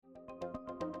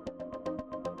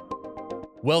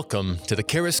Welcome to the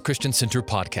Charis Christian Center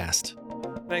podcast.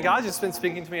 Man, God's just been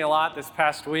speaking to me a lot this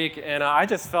past week, and I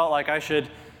just felt like I should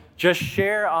just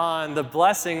share on the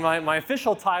blessing. My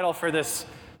official title for this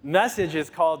message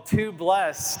is called Too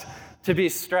Blessed to Be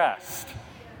Stressed.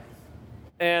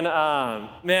 And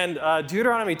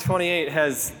Deuteronomy 28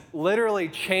 has literally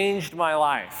changed my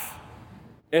life.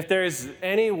 If there's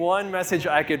any one message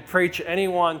I could preach, any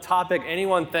one topic, any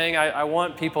one thing I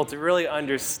want people to really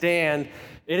understand,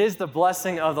 it is the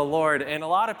blessing of the Lord. And a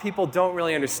lot of people don't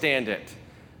really understand it.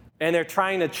 And they're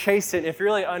trying to chase it. And if you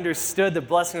really understood the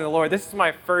blessing of the Lord, this is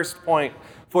my first point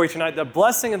for you tonight. The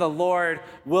blessing of the Lord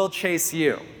will chase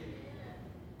you.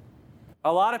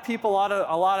 A lot of people,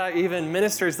 a lot of even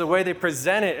ministers, the way they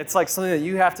present it, it's like something that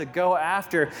you have to go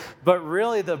after. But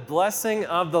really, the blessing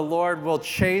of the Lord will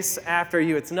chase after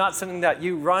you. It's not something that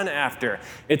you run after.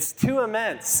 It's too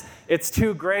immense. It's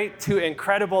too great, too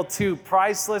incredible, too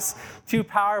priceless, too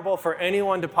powerful for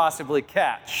anyone to possibly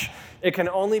catch. It can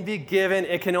only be given.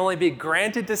 It can only be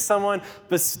granted to someone,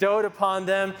 bestowed upon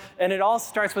them. And it all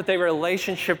starts with a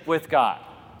relationship with God.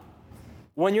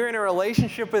 When you're in a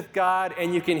relationship with God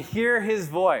and you can hear His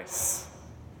voice,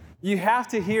 you have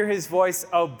to hear His voice,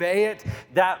 obey it.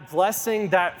 That blessing,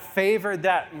 that favor,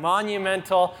 that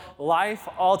monumental,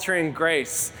 life-altering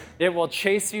grace, it will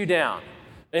chase you down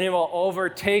and it will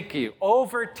overtake you.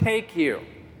 Overtake you.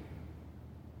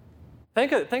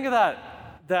 Think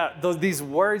of these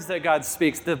words that God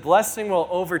speaks. The blessing will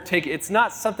overtake you. It's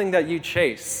not something that you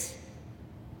chase.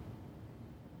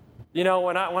 You know,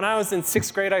 when I was in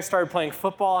 6th grade, I started playing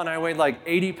football, and I weighed like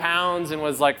 80 pounds and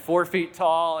was like 4 feet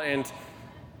tall. And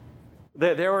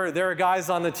there were guys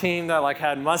on the team that like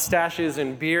had mustaches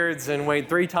and beards and weighed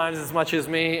 3 times as much as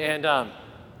me. And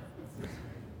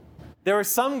there were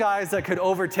some guys that could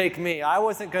overtake me. I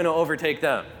wasn't going to overtake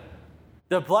them.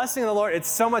 The blessing of the Lord,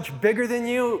 it's so much bigger than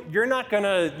you. You're not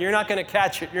gonna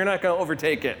catch it. You're not gonna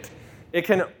overtake it. It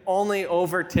can only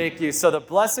overtake you. So the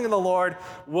blessing of the Lord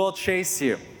will chase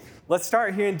you. Let's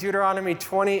start here in Deuteronomy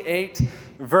 28,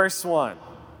 verse 1.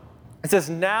 It says,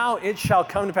 "Now it shall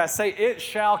come to pass." Say, "It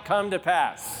shall come to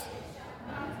pass."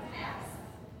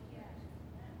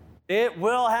 It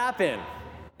will happen.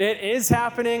 It is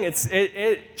happening.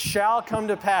 It shall come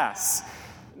to pass.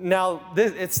 Now,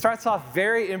 it starts off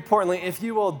very importantly. If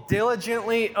you will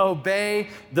diligently obey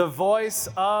the voice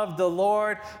of the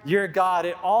Lord your God,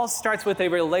 it all starts with a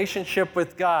relationship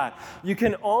with God. You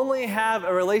can only have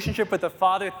a relationship with the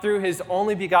Father through His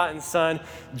only begotten Son,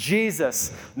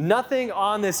 Jesus. Nothing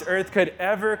on this earth could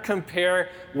ever compare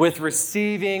with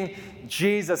receiving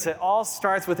Jesus. It all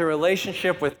starts with a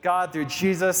relationship with God through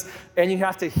Jesus, and you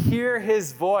have to hear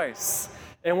His voice.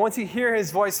 And once you hear His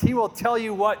voice, He will tell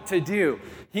you what to do.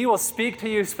 He will speak to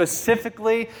you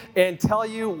specifically and tell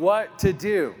you what to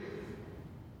do.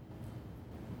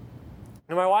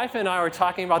 And my wife and I were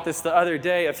talking about this the other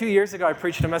day. A few years ago, I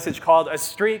preached a message called A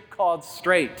Street Called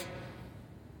Straight.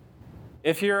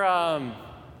 If you're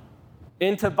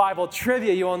into Bible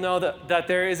trivia, you will know that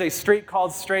there is a street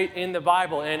called Straight in the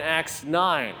Bible in Acts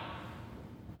 9.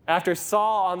 After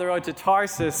Saul on the road to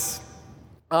Tarsus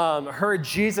heard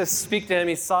Jesus speak to him,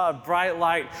 he saw a bright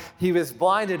light. He was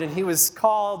blinded, and he was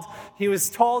told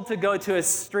to go to a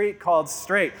street called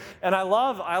Straight. And I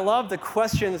love the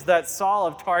questions that Saul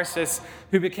of Tarsus,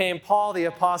 who became Paul the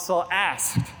Apostle,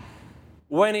 asked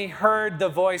when he heard the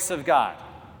voice of God.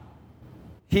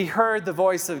 He heard the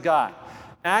voice of God.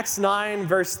 Acts 9,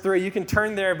 verse 3. You can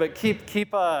turn there, but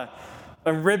keep a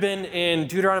ribbon in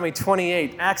Deuteronomy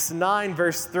 28. Acts 9,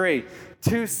 verse 3.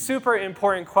 2 super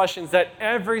important questions that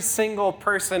every single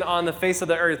person on the face of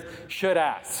the earth should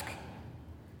ask.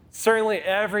 Certainly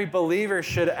every believer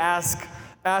should ask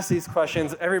these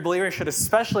questions. Every believer should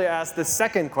especially ask the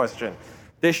second question.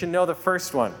 They should know the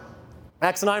first one.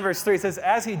 Acts 9, verse 3 says,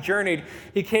 "As he journeyed,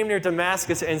 he came near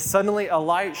Damascus, and suddenly a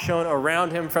light shone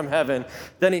around him from heaven.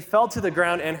 Then he fell to the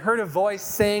ground and heard a voice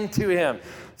saying to him,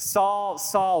 'Saul,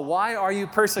 Saul, why are you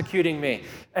persecuting me?'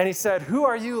 And he said, 'Who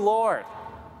are you, Lord?'"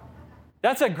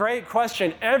 That's a great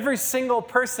question. Every single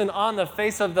person on the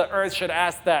face of the earth should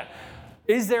ask that.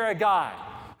 Is there a God?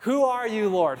 Who are you,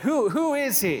 Lord? Who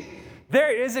is He?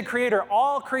 There is a Creator.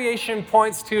 All creation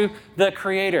points to the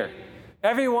Creator.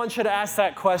 Everyone should ask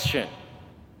that question.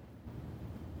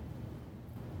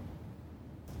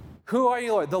 Who are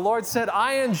you, Lord? The Lord said,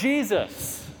 "I am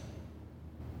Jesus."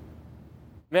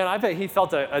 Man, I bet he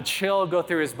felt a chill go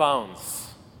through his bones.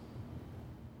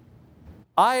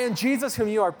 "I am Jesus whom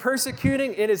you are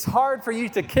persecuting. It is hard for you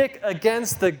to kick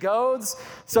against the goads."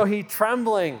 So he,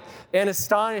 trembling and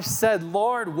astonished, said,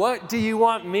 "Lord, what do you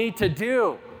want me to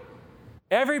do?"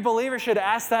 Every believer should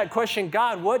ask that question,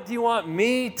 God, what do you want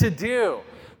me to do?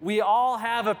 We all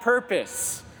have a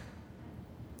purpose.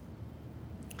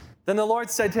 Then the Lord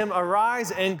said to him,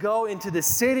 arise and go into the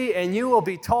city, and you will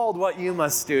be told what you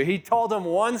must do. He told him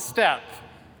one step.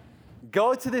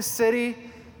 Go to the city,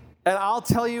 and I'll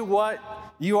tell you what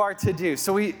you are to do.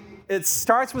 So it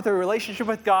starts with a relationship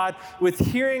with God, with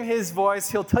hearing his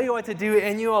voice. He'll tell you what to do,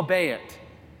 and you obey it.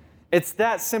 It's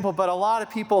that simple, but a lot of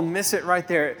people miss it right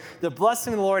there. The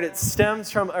blessing of the Lord, it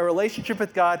stems from a relationship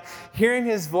with God, hearing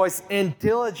his voice, and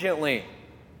diligently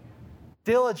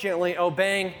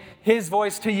obeying his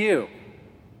voice to you.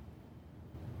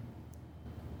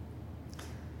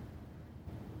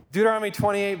 Deuteronomy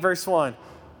 28, verse 1.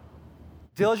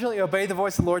 Diligently obey the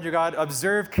voice of the Lord your God.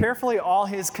 Observe carefully all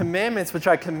his commandments, which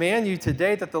I command you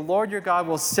today, that the Lord your God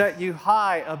will set you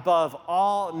high above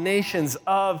all nations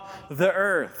of the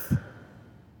earth.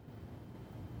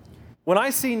 When I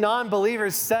see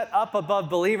non-believers set up above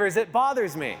believers, it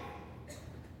bothers me.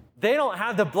 They don't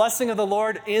have the blessing of the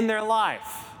Lord in their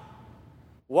life.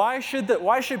 Why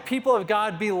should people of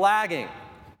God be lagging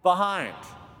behind?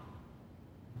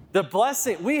 The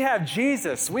blessing, we have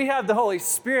Jesus, we have the Holy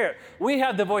Spirit, we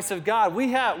have the voice of God,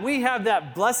 we have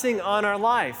that blessing on our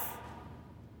life.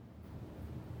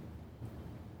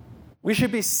 We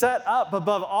should be set up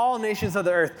above all nations of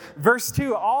the earth. Verse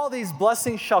 2, all these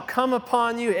blessings shall come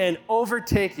upon you and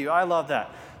overtake you. I love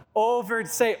that.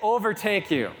 Say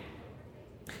overtake you.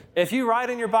 If you write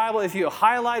in your Bible, if you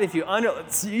highlight, if you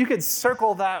you could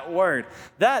circle that word.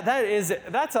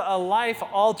 That's a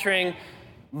life-altering,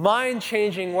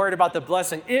 mind-changing word about the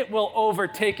blessing. It will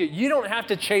overtake you. You don't have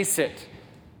to chase it.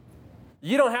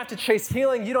 You don't have to chase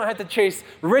healing. You don't have to chase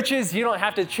riches. You don't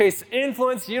have to chase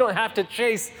influence. You don't have to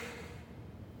chase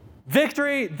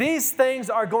victory. These things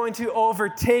are going to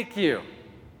overtake you.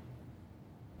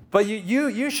 But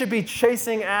you should be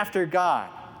chasing after God.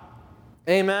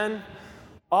 Amen?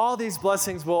 All these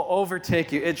blessings will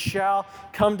overtake you. It shall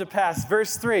come to pass.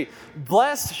 Verse 3,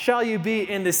 blessed shall you be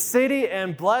in the city,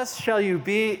 and blessed shall you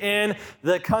be in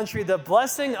the country. The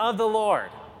blessing of the Lord.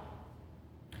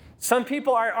 Some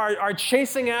people are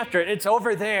chasing after it. It's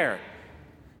over there.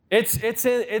 It's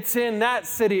in that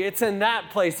city. It's in that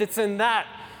place. It's in that.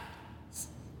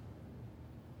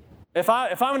 If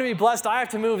I'm going to be blessed, I have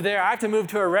to move there. I have to move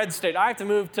to a red state. I have to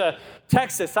move to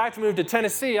Texas. I have to move to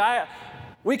Tennessee.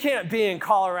 We can't be in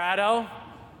Colorado.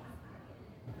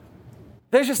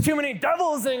 There's just too many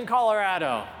devils in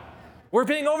Colorado. We're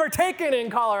being overtaken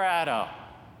in Colorado.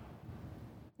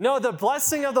 No, the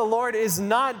blessing of the Lord is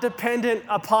not dependent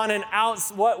upon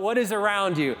what is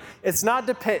around you. It's not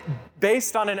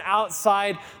based on an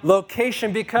outside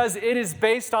location, because it is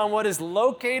based on what is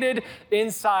located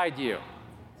inside you.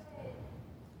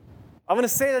 I'm going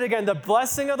to say that again. The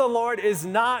blessing of the Lord is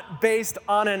not based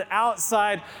on an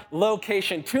outside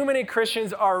location. Too many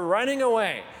Christians are running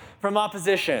away from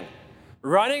opposition,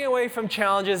 running away from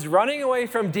challenges, running away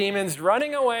from demons,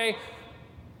 running away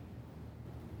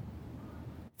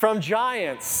from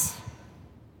giants,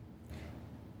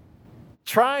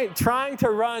 trying to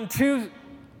run to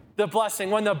the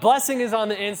blessing when the blessing is on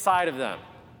the inside of them.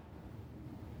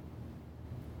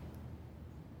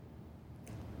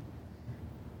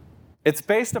 It's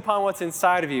based upon what's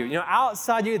inside of you. You know,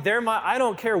 outside you, I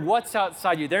don't care what's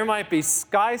outside you. There might be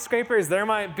skyscrapers. There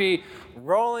might be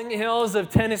rolling hills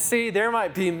of Tennessee. There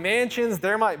might be mansions.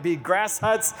 There might be grass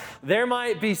huts. There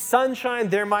might be sunshine.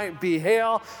 There might be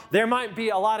hail. There might be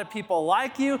a lot of people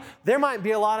like you. There might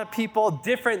be a lot of people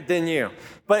different than you.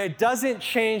 But it doesn't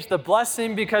change the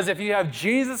blessing, because if you have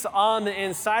Jesus on the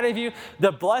inside of you,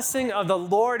 the blessing of the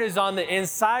Lord is on the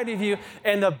inside of you,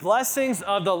 and the blessings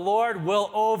of the Lord will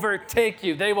overtake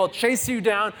you. They will chase you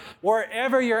down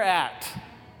wherever you're at.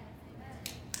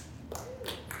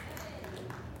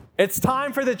 It's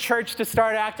time for the church to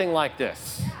start acting like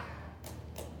this.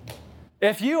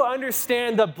 If you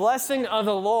understand the blessing of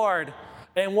the Lord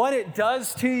and what it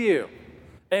does to you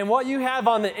and what you have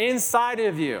on the inside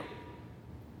of you,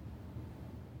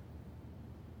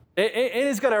 it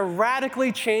is going to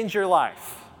radically change your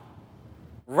life.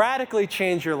 Radically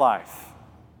change your life.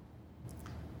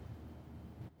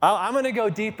 I'm going to go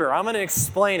deeper. I'm going to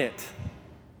explain it.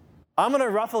 I'm going to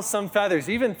ruffle some feathers,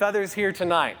 even feathers here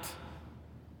tonight.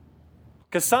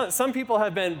 Because some people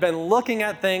have been looking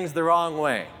at things the wrong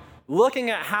way, looking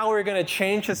at how we're going to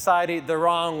change society the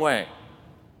wrong way.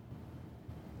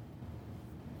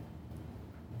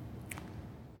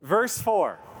 Verse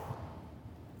 4.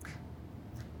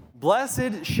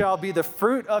 Blessed shall be the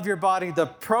fruit of your body, the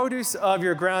produce of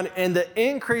your ground, and the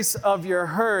increase of your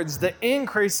herds, the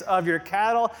increase of your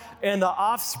cattle, and the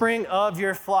offspring of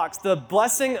your flocks. The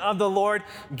blessing of the Lord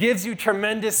gives you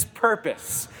tremendous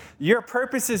purpose. Your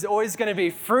purpose is always going to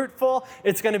be fruitful,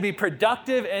 it's going to be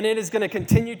productive, and it is going to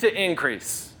continue to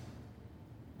increase.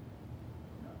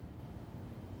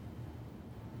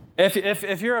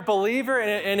 If you're a believer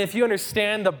and if you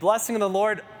understand the blessing of the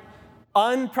Lord,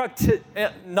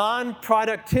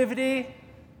 non-productivity,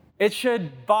 it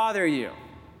should bother you.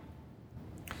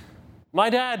 My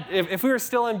dad, if we were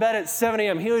still in bed at 7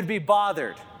 a.m., he would be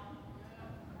bothered.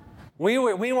 We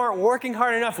weren't working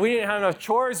hard enough. We didn't have enough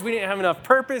chores. We didn't have enough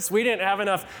purpose. We didn't have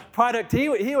enough product.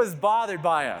 He was bothered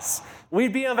by us.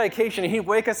 We'd be on vacation, and he'd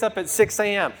wake us up at 6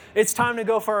 a.m. It's time to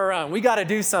go for a run. We got to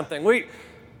do something.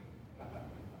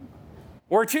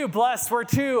 We're too blessed, we're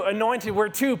too anointed, we're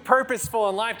too purposeful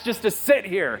in life just to sit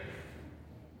here.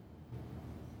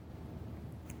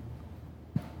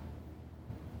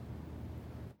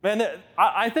 Man,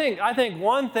 I think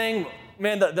one thing,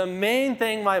 man, the main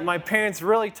thing my parents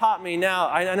really taught me now,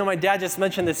 I know my dad just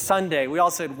mentioned this Sunday, we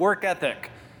all said work ethic.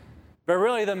 But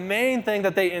really the main thing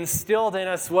that they instilled in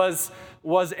us was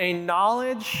a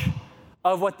knowledge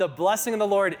of what the blessing of the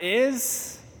Lord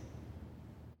is,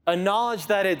 a knowledge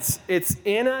that it's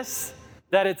in us,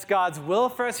 that it's God's will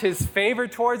for us, His favor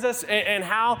towards us, and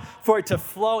how for it to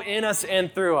flow in us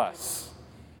and through us.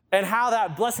 And how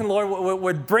that blessing, Lord,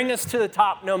 would bring us to the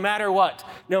top no matter what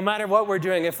we're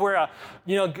doing. If we're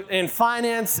in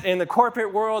finance, in the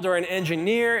corporate world, or an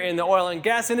engineer in the oil and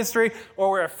gas industry, or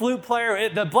we're a flute player,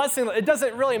 the blessing, it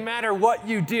doesn't really matter what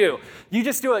you do. You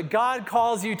just do what God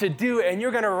calls you to do, and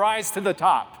you're going to rise to the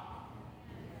top.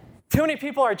 Too many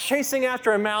people are chasing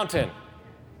after a mountain,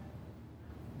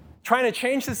 trying to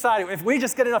change society. If we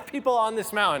just get enough people on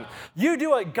this mountain, you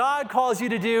do what God calls you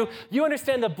to do. You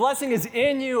understand the blessing is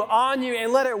in you, on you,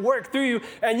 and let it work through you,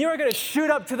 and you're going to shoot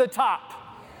up to the top.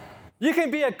 You can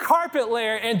be a carpet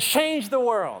layer and change the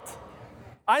world.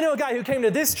 I know a guy who came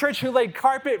to this church who laid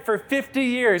carpet for 50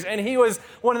 years, and he was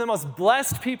one of the most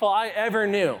blessed people I ever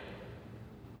knew.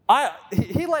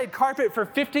 He laid carpet for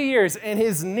 50 years, and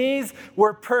his knees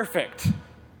were perfect.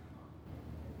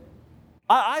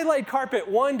 I laid carpet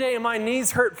one day, and my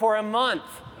knees hurt for a month.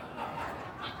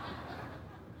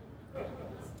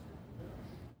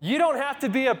 You don't have to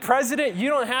be a president. You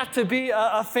don't have to be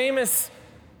a famous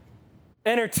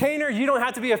entertainer. You don't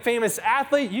have to be a famous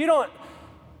athlete.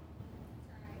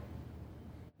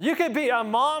 You could be a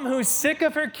mom who's sick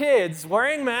of her kids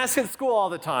wearing masks at school all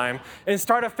the time and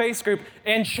start a face group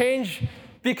and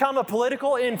become a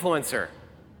political influencer.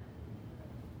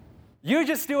 You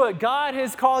just do what God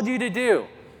has called you to do.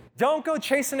 Don't go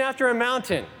chasing after a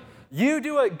mountain. You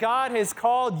do what God has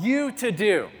called you to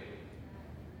do.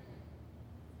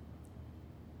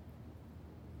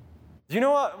 Do you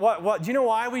know do you know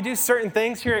why we do certain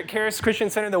things here at Charis Christian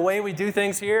Center the way we do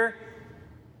things here?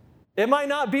 It might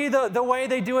not be the way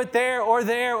they do it there or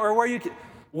where you can.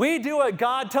 We do what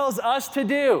God tells us to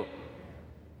do.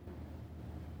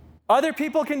 Other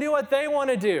people can do what they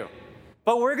want to do,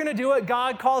 but we're going to do what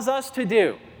God calls us to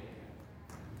do.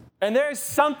 And there's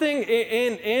something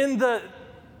in the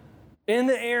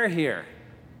air here,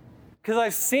 because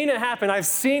I've seen it happen. I've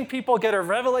seen people get a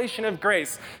revelation of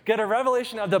grace, get a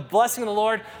revelation of the blessing of the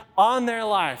Lord on their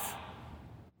life.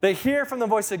 They hear from the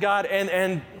voice of God,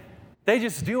 and they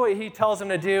just do what He tells them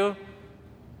to do,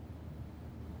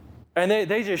 and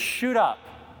they just shoot up.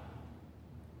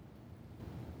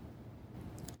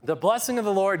 The blessing of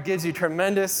the Lord gives you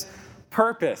tremendous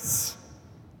purpose.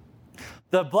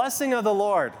 The blessing of the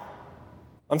Lord.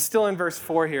 I'm still in verse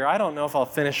 4 here. I don't know if I'll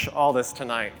finish all this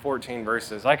tonight, 14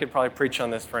 verses. I could probably preach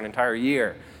on this for an entire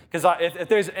year. Because if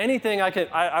there's anything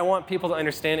I want people to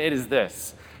understand, it is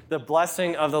this. The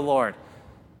blessing of the Lord,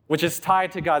 which is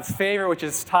tied to God's favor, which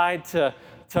is tied to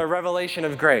revelation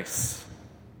of grace.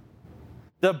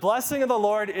 The blessing of the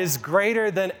Lord is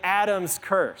greater than Adam's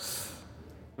curse.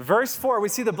 Verse 4, we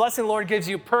see the blessing of the Lord gives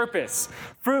you purpose,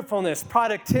 fruitfulness,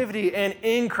 productivity, and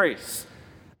increase.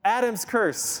 Adam's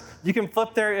curse, you can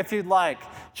flip there if you'd like.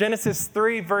 Genesis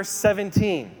 3, verse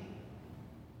 17.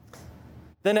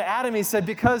 Then to Adam he said,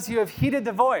 because you have heeded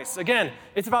the voice. Again,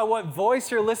 it's about what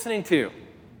voice you're listening to.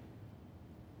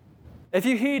 If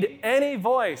you heed any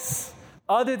voice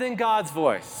other than God's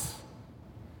voice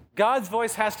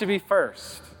has to be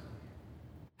first.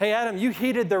 Hey, Adam, you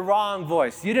heeded the wrong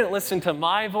voice. You didn't listen to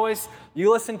my voice.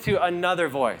 You listened to another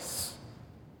voice.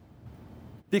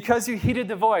 Because you heeded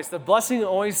the voice, the blessing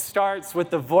always starts with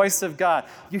the voice of God.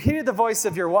 You heeded the voice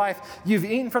of your wife. You've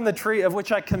eaten from the tree of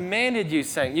which I commanded you,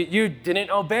 saying, you didn't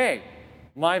obey.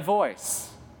 my voice.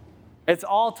 It's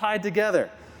all tied together.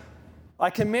 I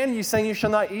command you, saying you shall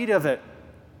not eat of it.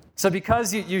 So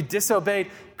because you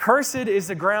disobeyed, cursed is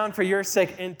the ground for your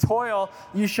sake. In toil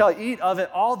you shall eat of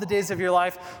it all the days of your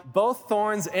life. Both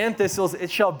thorns and thistles it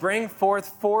shall bring forth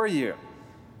for you.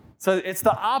 So it's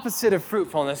the opposite of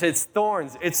fruitfulness. It's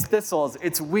thorns, it's thistles,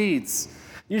 it's weeds.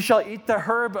 You shall eat the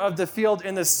herb of the field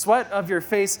in the sweat of your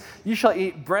face. You shall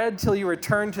eat bread till you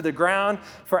return to the ground.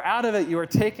 For out of it you are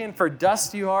taken, for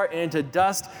dust you are, and to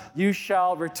dust you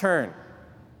shall return.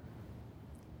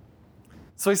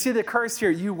 So we see the curse here.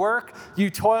 You work,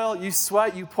 you toil, you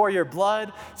sweat, you pour your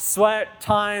blood, sweat,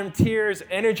 time, tears,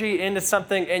 energy into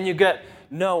something, and you get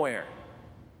nowhere.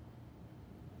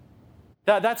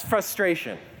 That's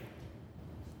frustration.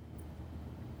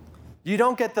 You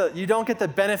don't get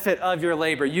the benefit of your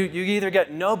labor. You either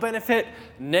get no benefit,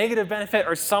 negative benefit,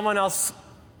 or someone else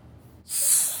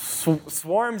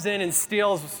swarms in and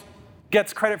steals,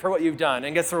 gets credit for what you've done,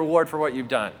 and gets the reward for what you've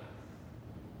done.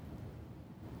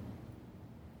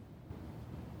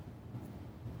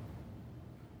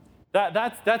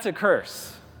 That's a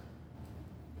curse.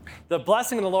 The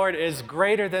blessing of the Lord is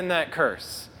greater than that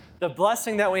curse. The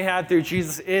blessing that we have through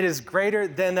Jesus, it is greater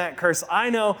than that curse.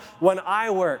 I know when I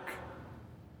work,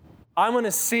 I'm going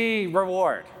to see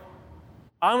reward.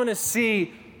 I'm going to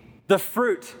see the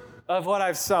fruit of what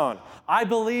I've sown. I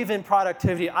believe in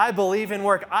productivity. I believe in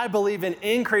work. I believe in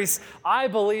increase. I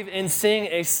believe in seeing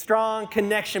a strong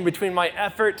connection between my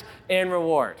effort and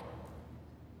reward.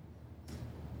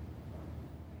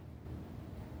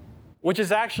 Which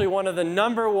is actually one of the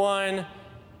number one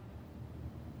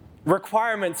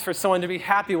requirements for someone to be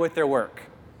happy with their work.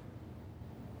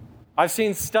 I've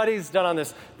seen studies done on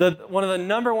this. One of the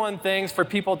number one things for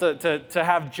people to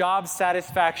have job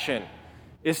satisfaction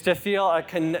is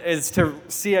to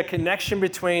see a connection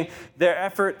between their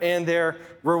effort and their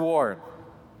reward.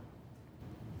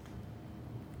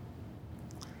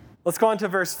 Let's go on to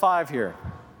verse 5 here.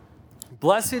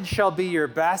 Blessed shall be your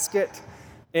basket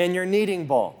and your kneading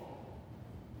bowl.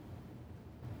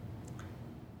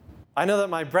 I know that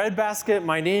my bread basket,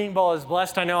 my kneading bowl is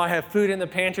blessed. I know I have food in the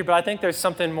pantry, but I think there's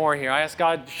something more here. I ask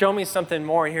God, show me something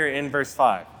more here in verse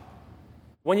 5.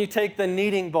 When you take the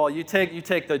kneading bowl, you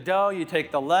take the dough, you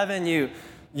take the leaven, you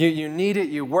knead it,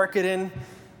 you work it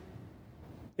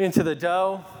into the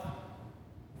dough.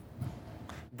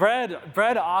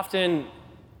 Bread often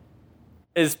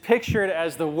is pictured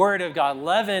as the word of God.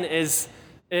 Leaven is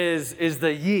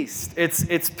the yeast.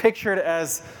 It's pictured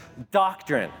as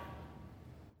doctrine.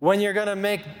 When you're going to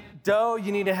make dough,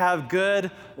 you need to have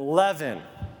good leaven.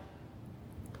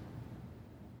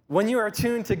 When you are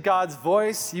tuned to God's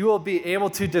voice, you will be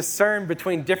able to discern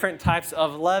between different types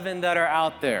of leaven that are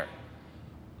out there.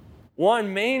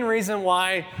 One main reason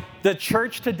why the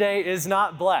church today is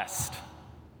not blessed,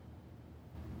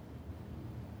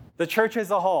 the church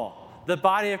as a whole, the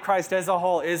body of Christ as a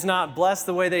whole, is not blessed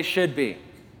the way they should be,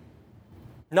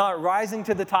 not rising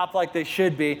to the top like they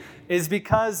should be, is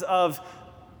because of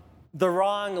the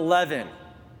wrong leaven.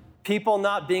 People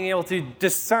not being able to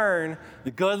discern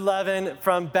the good leaven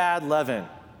from bad leaven.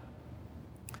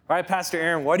 All right, Pastor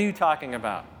Aaron, what are you talking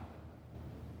about?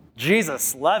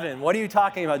 Jesus, leaven, what are you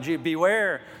talking about?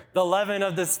 Beware the leaven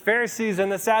of the Pharisees and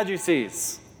the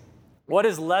Sadducees. What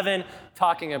is leaven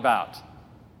talking about?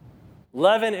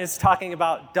 Leaven is talking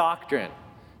about doctrine.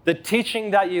 The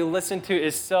teaching that you listen to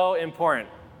is so important.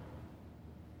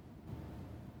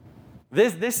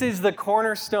 This is the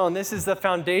cornerstone. This is the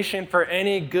foundation for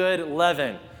any good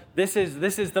leaven. This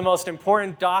is the most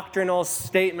important doctrinal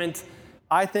statement,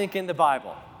 I think, in the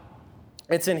Bible.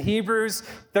 It's in Hebrews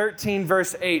 13,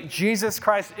 verse 8. Jesus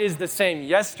Christ is the same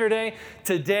yesterday,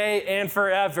 today, and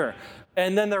forever.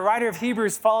 And then the writer of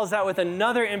Hebrews follows that with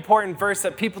another important verse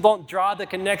that people don't draw the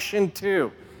connection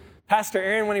to. Pastor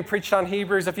Aaron, when he preached on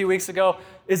Hebrews a few weeks ago,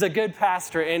 is a good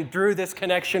pastor and drew this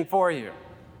connection for you.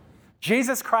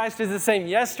 Jesus Christ is the same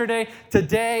yesterday,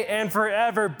 today, and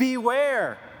forever.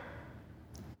 Beware.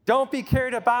 Don't be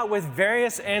carried about with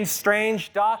various and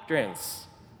strange doctrines.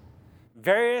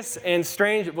 Various and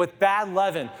strange with bad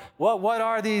leaven. What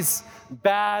are these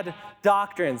bad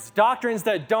doctrines? Doctrines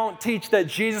that don't teach that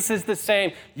Jesus is the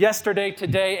same yesterday,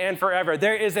 today, and forever.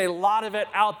 There is a lot of it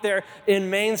out there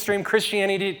in mainstream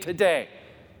Christianity today.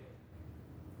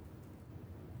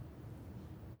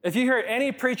 If you hear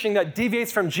any preaching that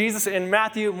deviates from Jesus in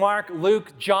Matthew, Mark,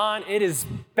 Luke, John, it is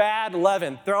bad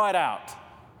leaven. Throw it out.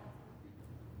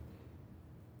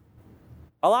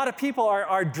 A lot of people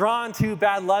are drawn to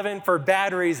bad leaven for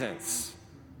bad reasons.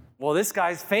 Well, this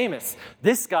guy's famous.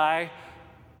 This guy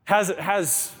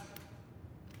has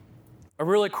a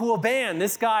really cool band.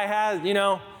 This guy has,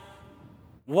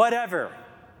 whatever.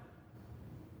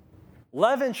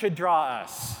 Leaven should draw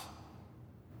us.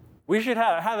 We should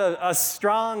have a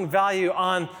strong value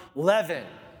on leaven,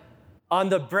 on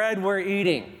the bread we're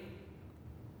eating.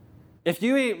 If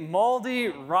you eat moldy,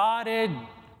 rotted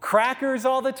crackers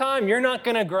all the time, you're not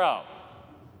going to grow.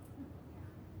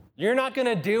 You're not going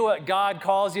to do what God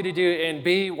calls you to do and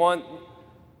be one.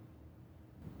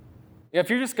 If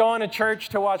you're just going to church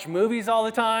to watch movies all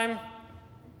the time,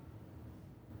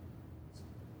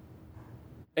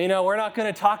 we're not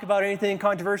going to talk about anything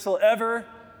controversial ever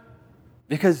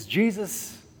because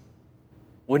Jesus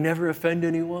would never offend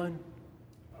anyone.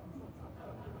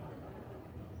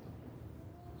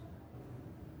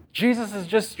 Jesus is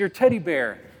just your teddy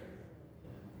bear.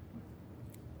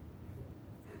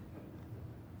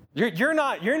 You're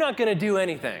not going to do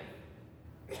anything.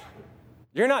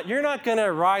 You're not going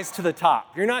to rise to the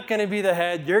top. You're not going to be the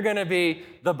head. You're going to be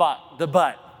the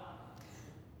butt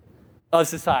of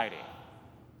society.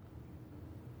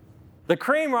 The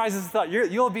cream rises to the top.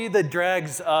 You'll be the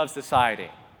dregs of society.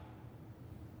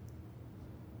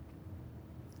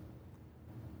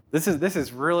 This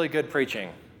is really good preaching.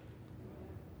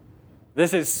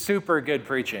 This is super good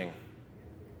preaching.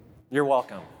 You're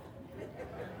welcome.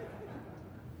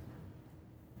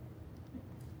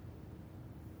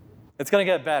 It's going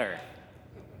to get better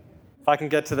if I can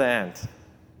get to the end.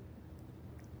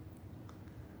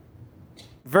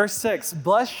 Verse 6,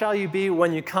 blessed shall you be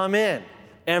when you come in,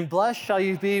 and blessed shall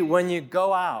you be when you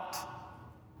go out.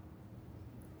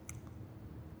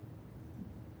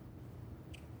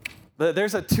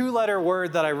 There's a 2-letter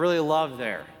word that I really love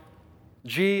there.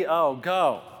 G-O,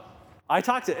 go. I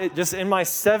talked to it just in my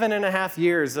 7.5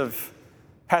 years of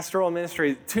pastoral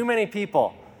ministry, too many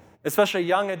people, especially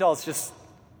young adults,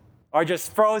 are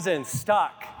just frozen,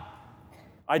 stuck.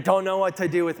 I don't know what to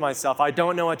do with myself. I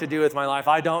don't know what to do with my life.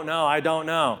 I don't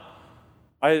know.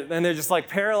 And they're just like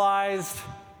paralyzed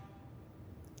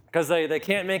because they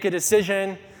can't make a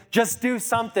decision. Just do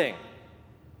something.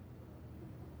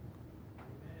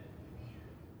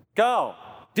 Go.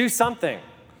 Do something.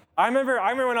 I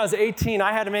remember when I was 18,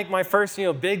 I had to make my first,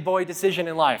 big boy decision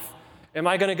in life. Am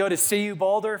I going to go to CU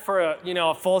Boulder for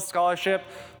a full scholarship,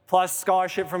 plus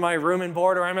scholarship for my room and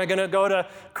board, or am I going to go to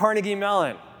Carnegie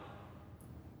Mellon,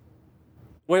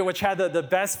 which had the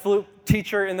best flute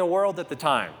teacher in the world at the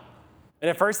time? And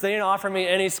at first, they didn't offer me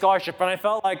any scholarship, but I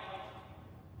felt like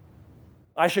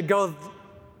I should go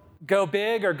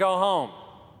big or go home.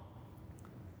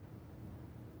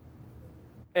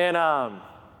 And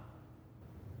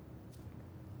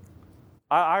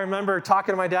I remember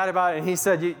talking to my dad about it, and he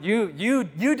said,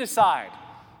 "You decide."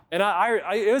 And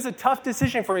it was a tough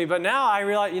decision for me, but now I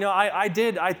realize,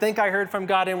 I think I heard from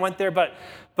God and went there, but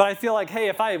I feel like, hey,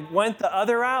 if I went the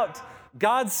other route,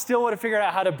 God still would have figured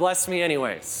out how to bless me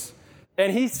anyways.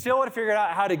 And he still would have figured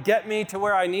out how to get me to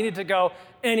where I needed to go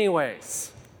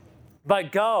anyways.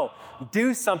 But go,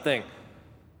 do something.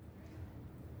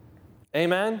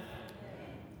 Amen?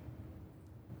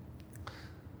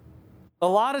 A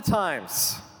lot of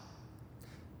times,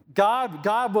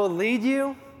 God will lead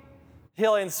you,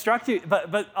 he'll instruct you,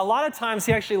 but a lot of times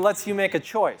he actually lets you make a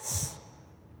choice.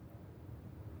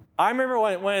 I remember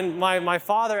when my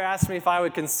father asked me if I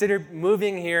would consider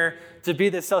moving here to be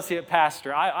the associate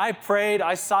pastor. I prayed,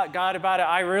 I sought God about it.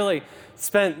 I really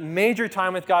spent major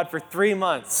time with God for 3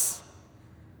 months.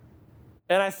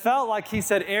 And I felt like he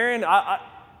said, Aaron,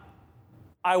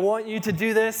 I want you to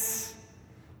do this,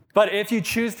 but if you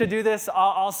choose to do this,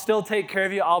 I'll still take care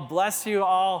of you. I'll bless you.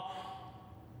 I'll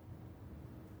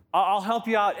help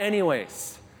you out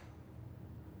anyways.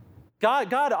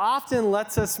 God often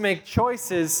lets us make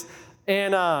choices,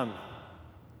 and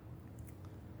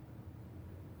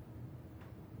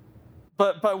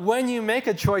but when you make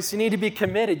a choice, you need to be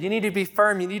committed. You need to be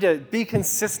firm. You need to be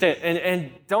consistent, and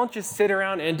don't just sit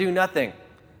around and do nothing.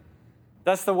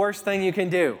 That's the worst thing you can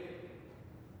do.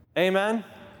 Amen?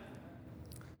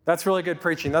 That's really good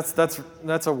preaching.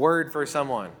 That's a word for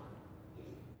someone.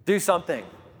 Do something.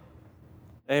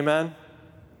 Amen?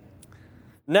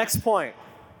 Next point.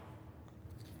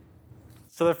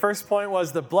 So the first point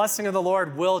was the blessing of the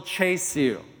Lord will chase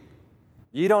you.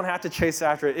 You don't have to chase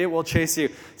after it. It will chase you.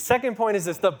 Second point is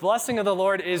this. The blessing of the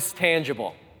Lord is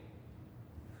tangible.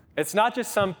 It's not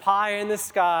just some pie in the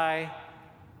sky,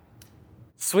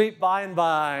 sweet by and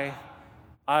by,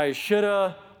 I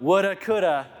shoulda, woulda,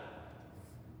 coulda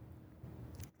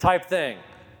type thing.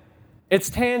 It's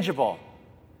tangible.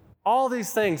 All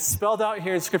these things spelled out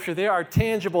here in Scripture, they are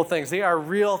tangible things. They are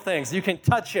real things. You can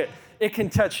touch it. It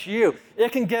can touch you.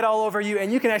 It can get all over you,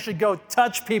 and you can actually go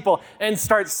touch people and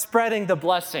start spreading the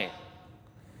blessing.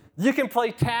 You can play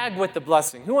tag with the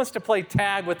blessing. Who wants to play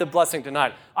tag with the blessing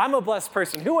tonight? I'm a blessed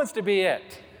person. Who wants to be it?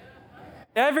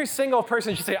 Every single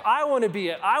person should say, I want to be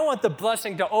it. I want the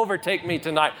blessing to overtake me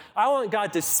tonight. I want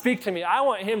God to speak to me. I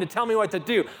want him to tell me what to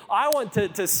do. I want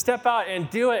to step out and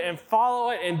do it and follow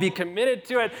it and be committed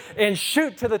to it and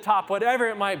shoot to the top, whatever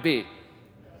it might be.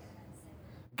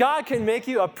 God can make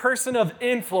you a person of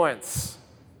influence.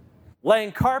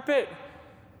 Laying carpet,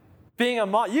 being a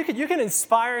mom. You can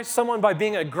inspire someone by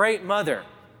being a great mother.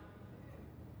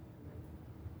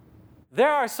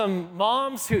 There are some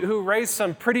moms who raised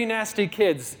some pretty nasty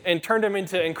kids and turned them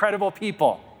into incredible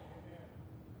people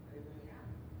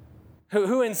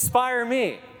who inspire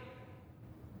me.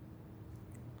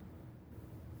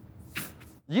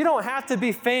 You don't have to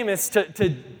be famous to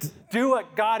do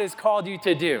what God has called you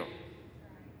to do.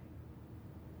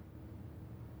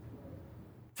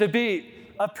 To be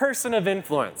a person of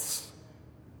influence.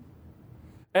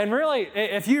 And really,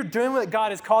 if you're doing what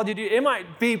God has called you to do, it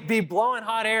might be blowing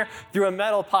hot air through a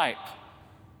metal pipe.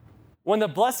 When the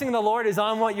blessing of the Lord is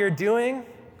on what you're doing,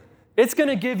 it's going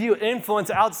to give you influence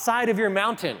outside of your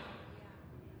mountain.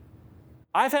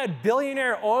 I've had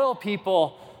billionaire oil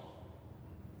people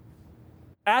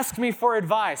ask me for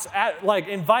advice,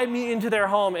 invite me into their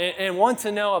home and want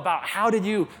to know about how did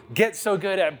you get so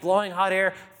good at blowing hot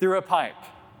air through a pipe.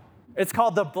 It's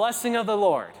called the blessing of the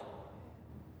Lord.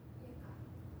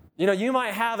 You know, you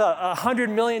might have a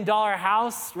 $100 million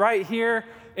house right here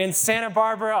in Santa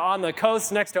Barbara on the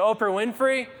coast next to Oprah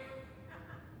Winfrey.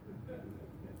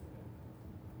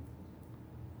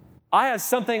 I have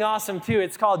something awesome too.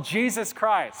 It's called Jesus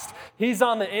Christ. He's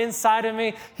on the inside of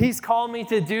me. He's called me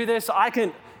to do this.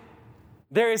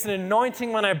 There is an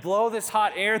anointing when I blow this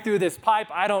hot air through this pipe.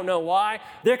 I don't know why.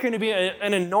 There can be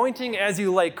an anointing as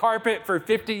you lay carpet for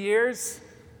 50 years.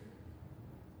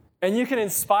 And you can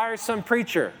inspire some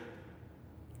preacher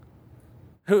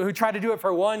who tried to do it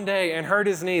for one day and hurt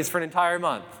his knees for an entire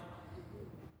month.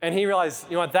 And he realized,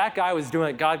 you know what, that guy was doing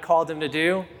what God called him to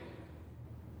do.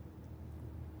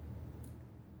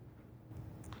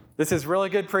 This is really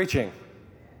good preaching.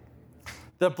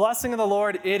 The blessing of the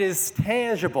Lord, it is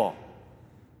tangible.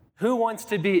 Who wants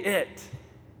to be it?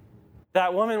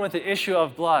 That woman with the issue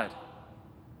of blood.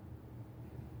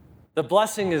 The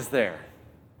blessing is there.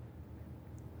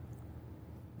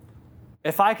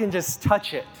 If I can just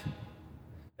touch it,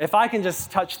 if I can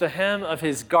just touch the hem of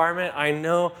his garment, I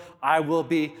know I will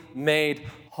be made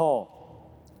whole.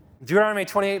 Deuteronomy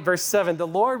 28, verse 7, the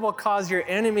Lord will cause your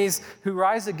enemies who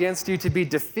rise against you to be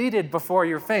defeated before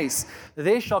your face.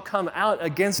 They shall come out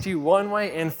against you one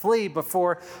way and flee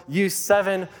before you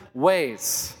 7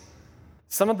 ways.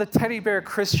 Some of the teddy bear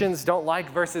Christians don't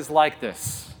like verses like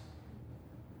this.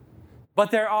 But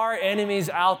there are enemies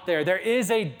out there. There is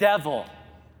a devil.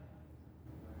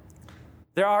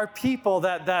 There are people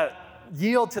that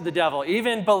yield to the devil.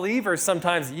 Even believers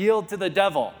sometimes yield to the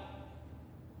devil.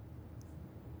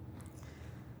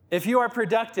 If you are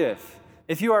productive,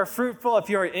 if you are fruitful, if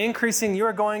you are increasing, you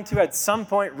are going to at some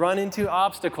point run into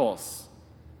obstacles.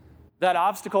 That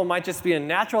obstacle might just be a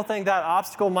natural thing. That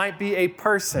obstacle might be a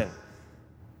person,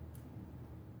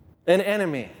 an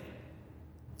enemy.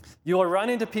 You will run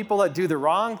into people that do the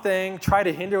wrong thing, try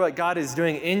to hinder what God is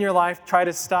doing in your life, try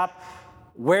to stop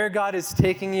where God is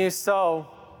taking you. So,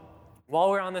 while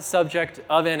we're on the subject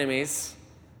of enemies,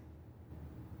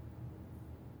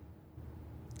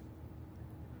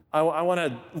 I want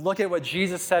to look at what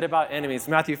Jesus said about enemies.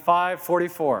 Matthew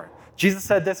 5:44. Jesus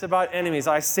said this about enemies.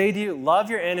 I say to you, love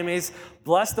your enemies,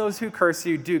 bless those who curse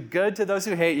you, do good to those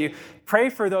who hate you, pray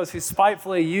for those who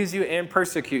spitefully use you and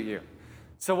persecute you.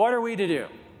 So what are we to do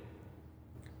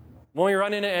when we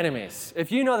run into enemies?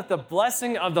 If you know that the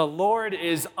blessing of the Lord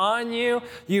is on you,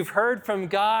 you've heard from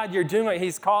God, you're doing what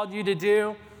he's called you to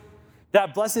do,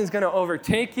 that blessing is going to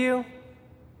overtake you.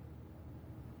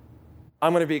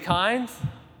 I'm going to be kind.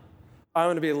 I'm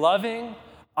going to be loving.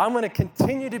 I'm going to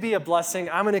continue to be a blessing.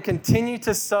 I'm going to continue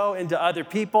to sow into other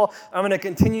people. I'm going to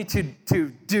continue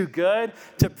to do good,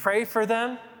 to pray for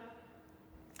them.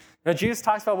 Now, Jesus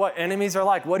talks about what enemies are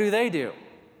like. What do they do?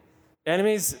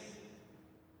 Enemies,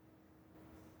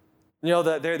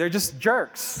 they're just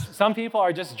jerks. Some people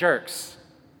are just jerks.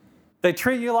 They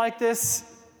treat you like this.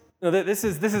 This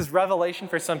is revelation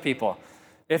for some people.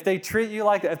 If they treat you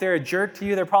like that, if they're a jerk to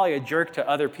you, they're probably a jerk to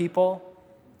other people.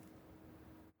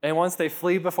 And once they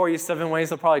flee before you 7 ways,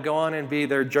 they'll probably go on and be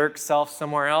their jerk self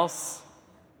somewhere else.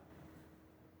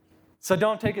 So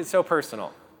don't take it so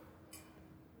personal.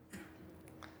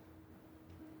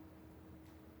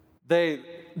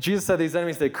 Jesus said these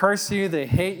enemies, they curse you, they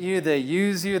hate you, they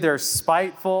use you, they're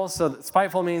spiteful. So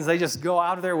spiteful means they just go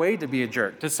out of their way to be a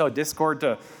jerk, to sow discord,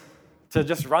 to to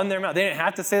just run their mouth. They didn't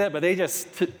have to say that, but they just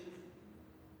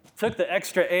took the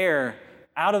extra air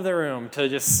out of the room to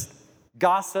just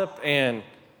gossip and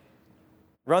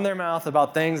run their mouth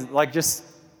about things like just,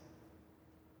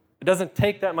 it doesn't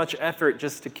take that much effort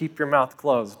just to keep your mouth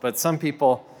closed. But some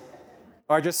people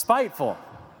are just spiteful.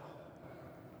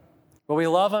 But we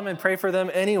love them and pray for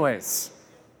them anyways.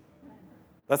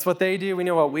 That's what they do. We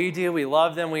know what we do. We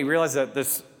love them. We realize that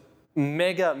this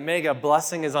mega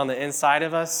blessing is on the inside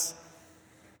of us.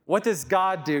 What does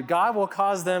God do? God will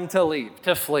cause them to leave,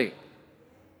 to flee.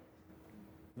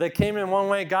 They came in one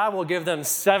way. God will give them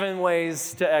 7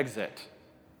 ways to exit.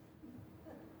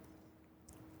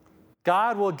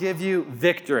 God will give you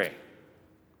victory.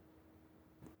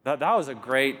 That was a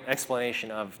great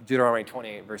explanation of Deuteronomy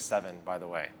 28, verse 7, by the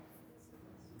way,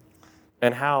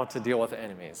 and how to deal with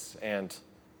enemies. And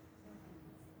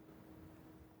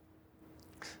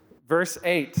verse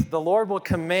 8, the Lord will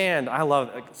command,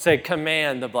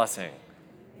 command the blessing.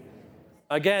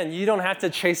 Again, you don't have to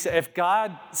chase it. If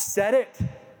God said it,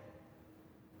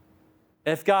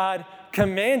 if God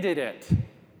commanded it,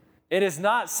 it is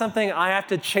not something I have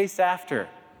to chase after.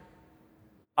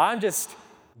 I'm just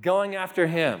going after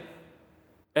him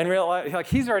and realize, like,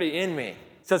 he's already in me.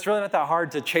 So it's really not that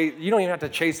hard to chase. You don't even have to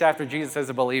chase after Jesus as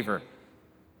a believer.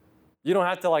 You don't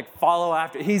have to follow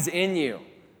after. He's in you.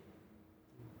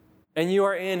 And you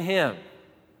are in him.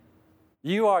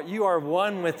 You are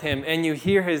one with him, and you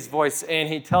hear his voice, and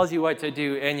he tells you what to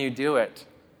do, and you do it.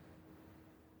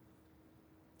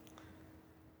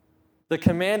 The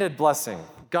commanded blessing.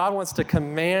 God wants to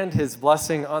command his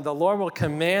blessing on. The Lord will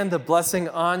command the blessing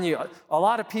on you. A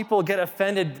lot of people get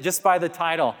offended just by the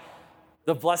title,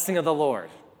 the blessing of the Lord.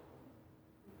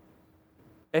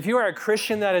 If you are a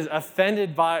Christian that is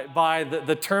offended by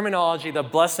the terminology, the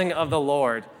blessing of the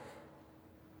Lord,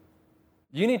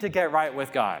 you need to get right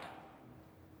with God.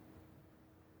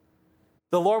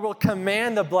 The Lord will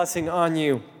command the blessing on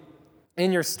you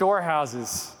in your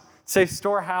storehouses. Say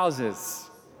storehouses.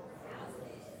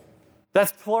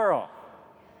 That's plural.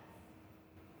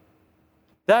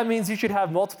 That means you should have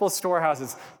multiple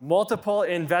storehouses, multiple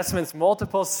investments,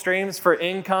 multiple streams for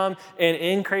income and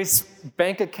increased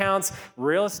bank accounts,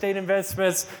 real estate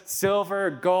investments, silver,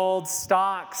 gold,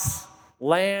 stocks,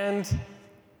 land,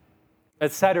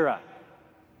 etc.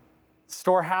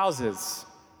 Storehouses.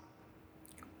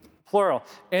 Plural.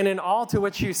 And in all to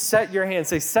which you set your hand.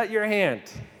 Say, set your hand.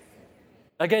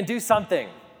 Again, do something.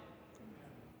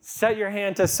 Set your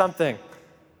hand to something.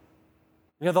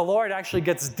 The Lord actually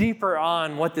gets deeper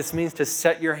on what this means to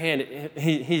set your hand.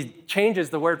 He changes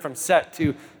the word from set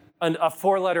to a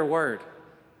 4-letter word.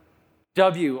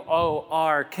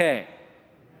 W-O-R-K.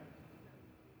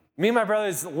 Me and my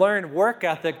brothers learned work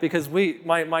ethic because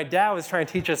my dad was trying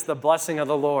to teach us the blessing of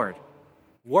the Lord.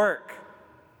 Work.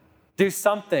 Do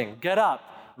something. Get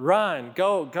up. Run.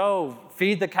 Go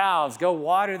feed the cows. Go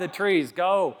water the trees.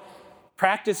 Go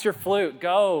practice your flute.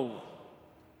 Go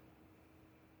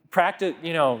practice,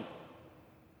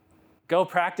 go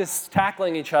practice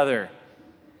tackling each other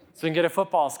so you can get a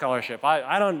football scholarship.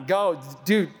 I don't go.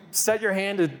 Dude, set your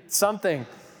hand to something.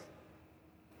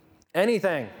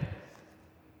 Anything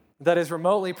that is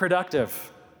remotely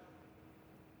productive.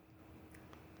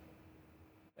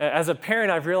 As a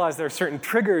parent, I've realized there are certain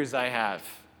triggers I have.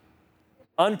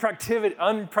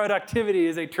 Unproductivity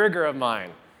is a trigger of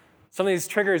mine. Some of these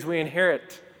triggers we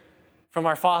inherit from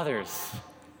our fathers.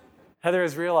 Heather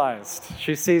has realized.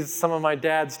 She sees some of my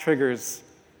dad's triggers.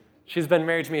 She's been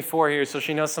married to me 4 years, so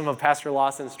she knows some of Pastor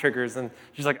Lawson's triggers. And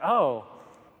she's like, oh,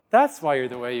 that's why you're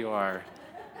the way you are,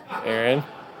 Aaron.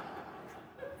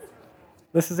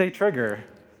 This is a trigger.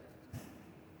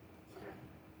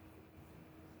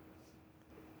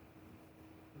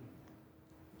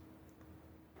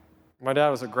 My dad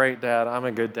was a great dad. I'm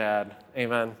a good dad.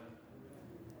 Amen.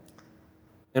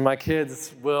 And my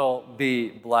kids will be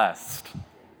blessed.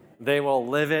 They will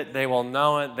live it. They will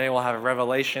know it. They will have a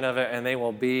revelation of it. And they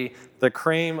will be the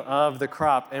cream of the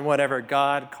crop in whatever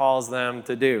God calls them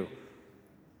to do.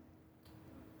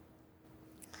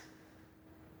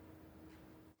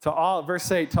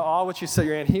 Verse 8, to all which you set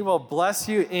your hand, he will bless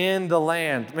you in the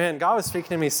land. Man, God was speaking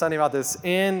to me Sunday about this.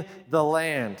 In the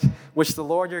land, which the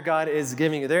Lord your God is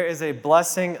giving you. There is a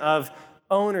blessing of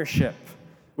ownership.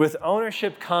 With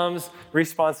ownership comes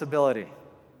responsibility.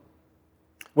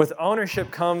 With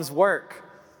ownership comes work.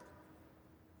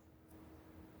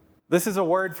 This is a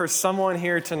word for someone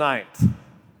here tonight.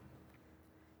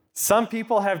 Some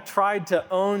people have tried to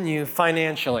own you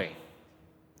financially.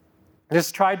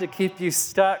 Just tried to keep you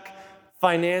stuck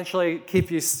financially,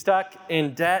 keep you stuck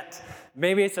in debt.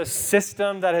 Maybe it's a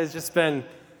system that has just been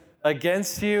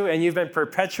against you and you've been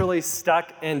perpetually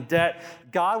stuck in debt,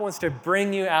 God wants to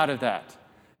bring you out of that.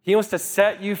 He wants to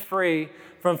set you free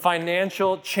from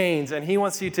financial chains, and He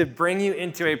wants you to bring you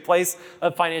into a place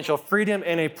of financial freedom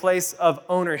and a place of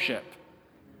ownership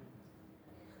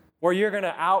where you're going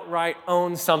to outright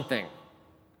own something.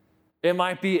 It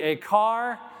might be a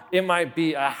car, it might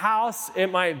be a house, it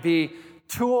might be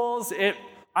tools,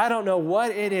 I don't know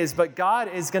what it is, but God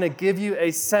is going to give you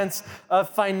a sense of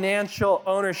financial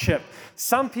ownership.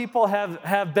 Some people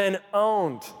have been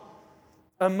owned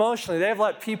emotionally. They've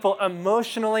let people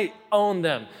emotionally own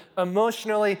them,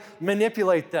 emotionally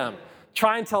manipulate them,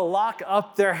 trying to lock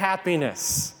up their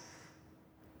happiness.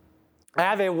 I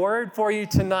have a word for you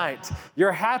tonight.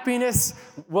 Your happiness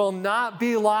will not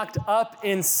be locked up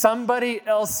in somebody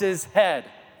else's head.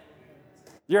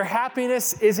 Your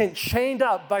happiness isn't chained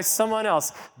up by someone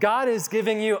else. God is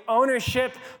giving you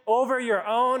ownership over your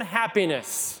own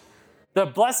happiness. The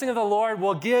blessing of the Lord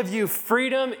will give you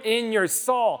freedom in your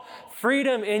soul,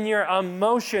 freedom in your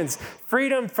emotions,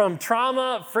 freedom from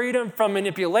trauma, freedom from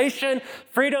manipulation,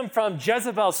 freedom from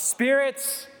Jezebel's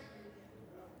spirits.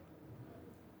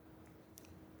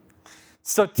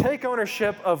 So take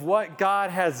ownership of what God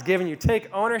has given you. Take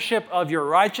ownership of your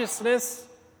righteousness.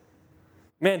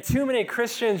 Man, too many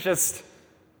Christians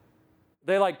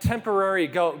they like temporary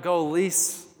go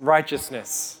lease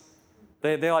righteousness.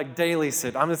 They like day lease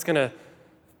it. I'm just going to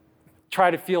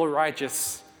try to feel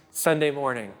righteous Sunday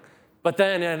morning. But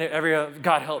then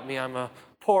God help me, I'm a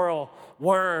poor old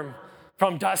worm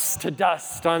from dust to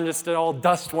dust. I'm just an old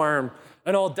dust worm,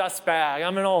 an old dust bag.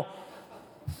 I'm an old...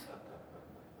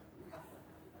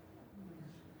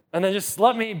 And then just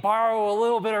let me borrow a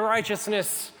little bit of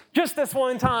righteousness just this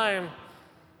one time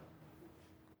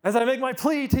as I make my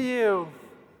plea to you.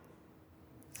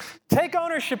 Take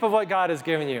ownership of what God has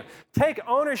given you. Take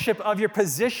ownership of your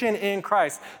position in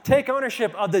Christ. Take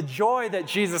ownership of the joy that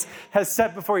Jesus has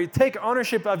set before you. Take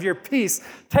ownership of your peace.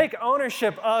 Take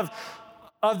ownership of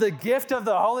the gift of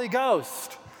the Holy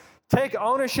Ghost. Take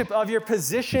ownership of your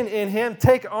position in Him.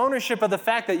 Take ownership of the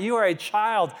fact that you are a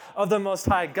child of the Most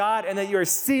High God and that you are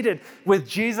seated with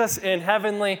Jesus in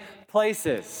heavenly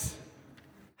places.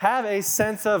 Have a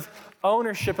sense of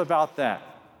ownership about that.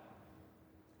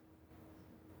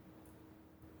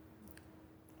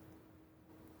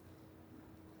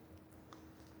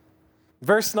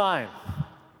 Verse 9.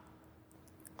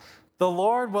 The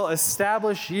Lord will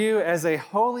establish you as a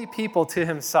holy people to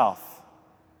Himself.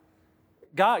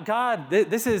 God,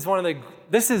 this is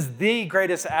the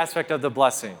greatest aspect of the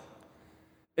blessing,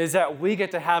 is that we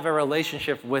get to have a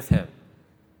relationship with Him.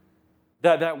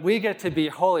 That we get to be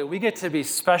holy, we get to be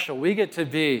special, we get to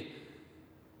be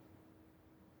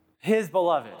His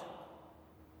beloved.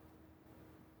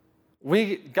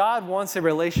 God wants a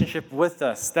relationship with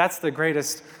us. That's the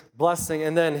greatest blessing.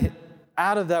 And then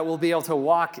out of that, we'll be able to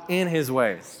walk in His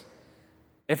ways.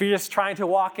 If you're just trying to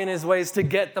walk in His ways to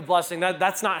get the blessing,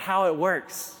 that's not how it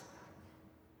works.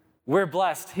 We're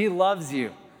blessed. He loves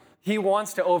you. He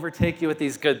wants to overtake you with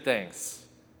these good things.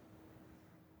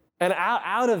 And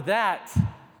out of that,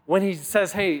 when He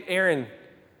says, hey, Aaron,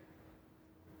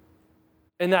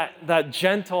 in that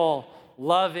gentle,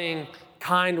 loving,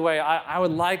 kind way, I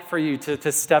would like for you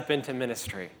to step into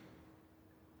ministry.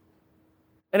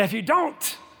 And if you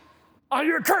don't,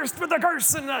 you're cursed with a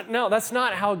curse. No, that's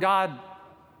not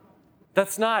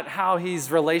how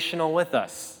He's relational with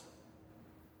us.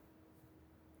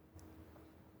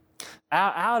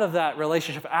 Out of that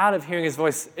relationship, out of hearing His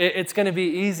voice, it's going to be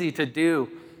easy to do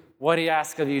what He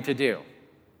asks of you to do.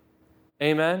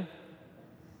 Amen?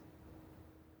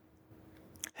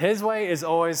 His way is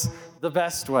always the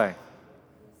best way.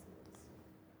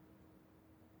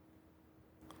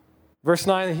 Verse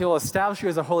 9, He will establish you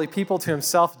as a holy people to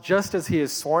Himself, just as He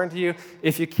has sworn to you,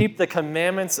 if you keep the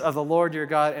commandments of the Lord your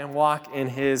God and walk in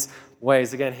His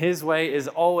ways. Again, His way is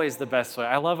always the best way.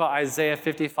 I love how Isaiah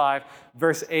 55,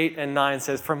 verse 8 and 9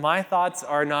 says, for my thoughts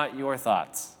are not your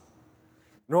thoughts,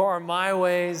 nor are my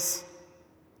ways,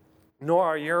 nor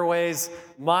are your ways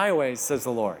my ways, says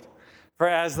the Lord. For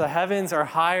as the heavens are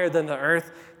higher than the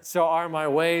earth, so are my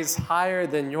ways higher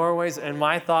than your ways, and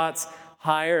my thoughts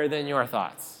higher than your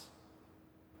thoughts.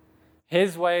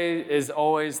 His way is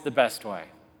always the best way.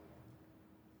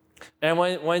 And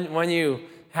when you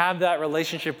have that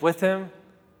relationship with Him,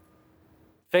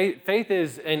 faith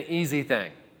is an easy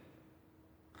thing.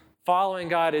 Following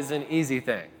God is an easy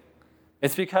thing.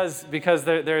 It's because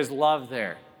there's love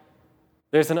there.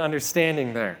 There's an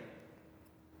understanding there.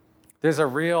 There's a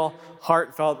real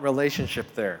heartfelt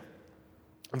relationship there.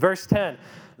 Verse 10,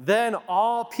 then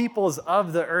all peoples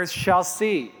of the earth shall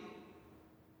see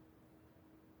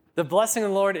The blessing of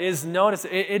the Lord is noticed.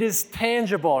 It is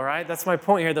tangible, right? That's my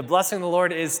point here. The blessing of the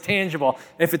Lord is tangible.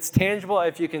 If it's tangible,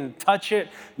 if you can touch it,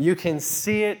 you can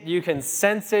see it, you can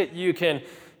sense it, you can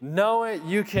know it,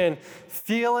 you can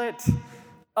feel it.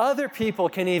 Other people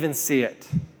can even see it.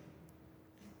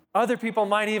 Other people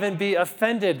might even be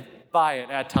offended by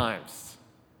it at times.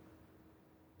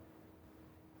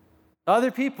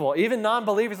 Other people, even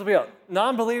non-believers,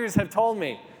 non-believers have told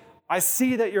me, I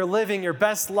see that you're living your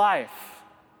best life.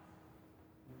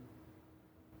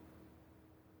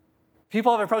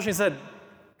 People have approached me and said,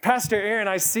 Pastor Aaron,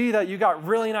 I see that you got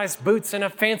really nice boots and a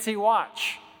fancy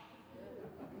watch.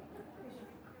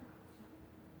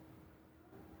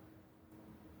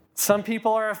 Some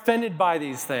people are offended by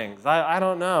these things. I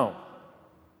don't know.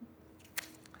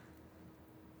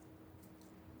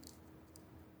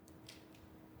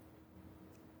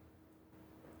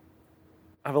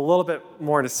 I have a little bit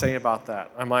more to say about that.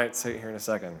 I might say it here in a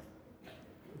second.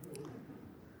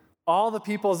 All the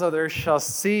peoples of the earth shall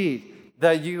see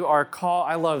that you are called,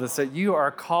 I love this, that you are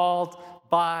called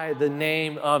by the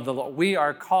name of the Lord. We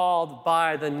are called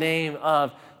by the name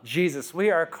of Jesus. We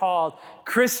are called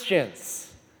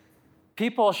Christians.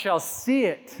 People shall see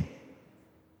it.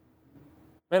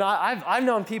 And I've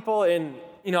known people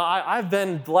I've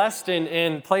been blessed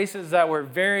in places that were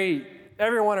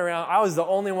everyone around, I was the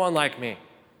only one like me.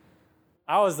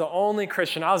 I was the only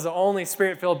Christian. I was the only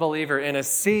Spirit-filled believer in a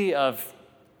sea of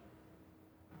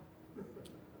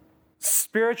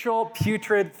spiritual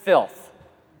putrid filth.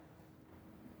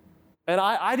 And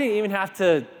I didn't even have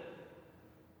to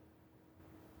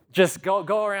just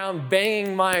go around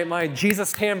banging my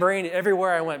Jesus tambourine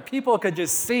everywhere I went. People could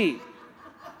just see.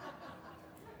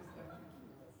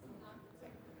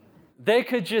 They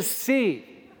could just see.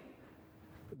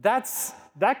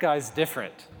 That guy's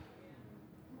different.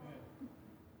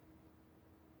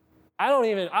 I don't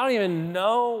even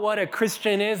know what a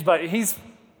Christian is, but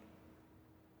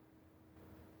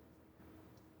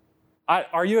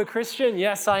are you a Christian?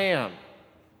 Yes, I am.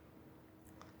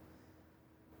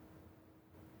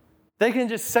 They can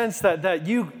just sense that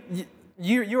you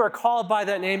are called by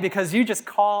that name because you just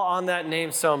call on that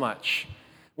name so much.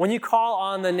 When you call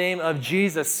on the name of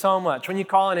Jesus so much, when you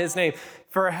call on his name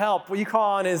for help, when you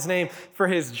call on his name for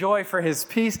his joy, for his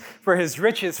peace, for his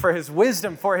riches, for his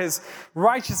wisdom, for his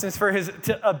righteousness, for his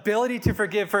ability to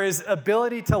forgive, for his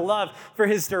ability to love, for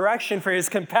his direction, for his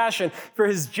compassion, for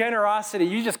his generosity,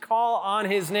 you just call on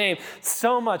his name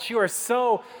so much. You are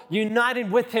so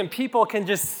united with him. People can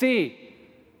just see.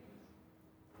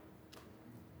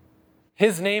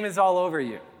 His name is all over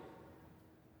you.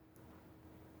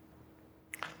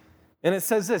 And it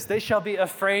says this, they shall be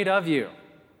afraid of you.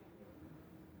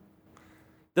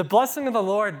 The blessing of the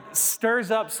Lord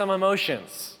stirs up some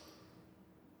emotions.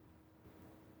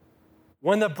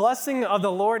 When the blessing of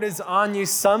the Lord is on you,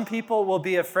 some people will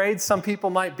be afraid. Some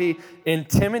people might be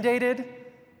intimidated.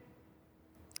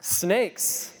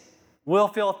 Snakes will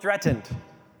feel threatened.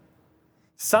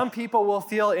 Some people will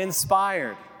feel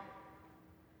inspired.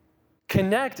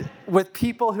 Connect with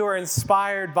people who are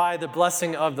inspired by the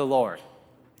blessing of the Lord.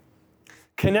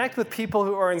 Connect with people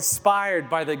who are inspired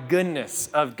by the goodness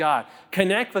of God.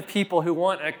 Connect with people who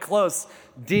want a close,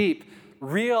 deep,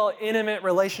 real, intimate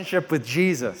relationship with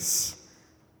Jesus.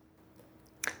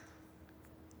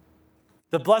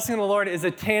 The blessing of the Lord is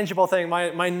a tangible thing.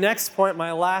 My next point,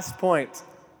 my last point,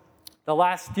 the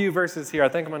last few verses here, I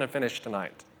think I'm going to finish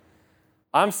tonight.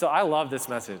 I love this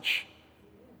message.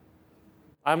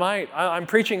 I'm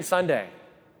preaching Sunday.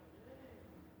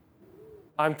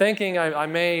 I'm thinking I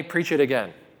may preach it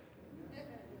again.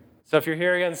 So if you're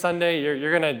here again Sunday,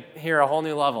 you're going to hear a whole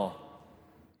new level.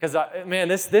 Because,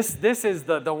 this is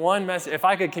the one message. If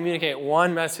I could communicate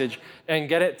one message and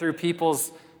get it through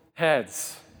people's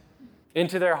heads,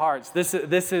 into their hearts, this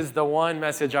is the one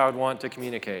message I would want to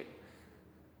communicate.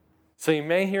 So you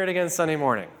may hear it again Sunday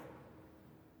morning.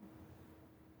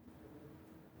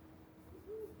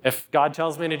 If God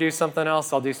tells me to do something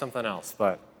else, I'll do something else.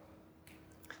 But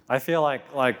I feel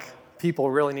like people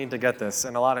really need to get this,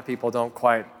 and a lot of people don't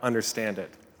quite understand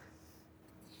it.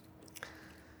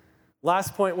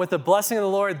 Last point, with the blessing of the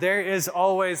Lord, there is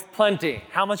always plenty.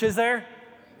 How much is there?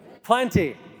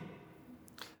 Plenty.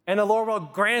 And the Lord will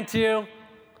grant you,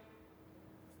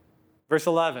 verse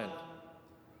 11,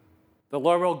 the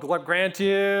Lord will grant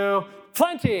you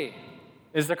plenty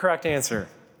is the correct answer.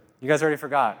 You guys already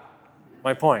forgot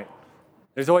my point.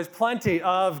 There's always plenty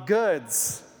of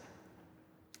goods.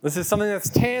 This is something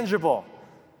that's tangible.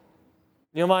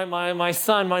 You know, my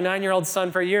son, my 9-year-old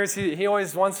son, for years, he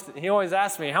always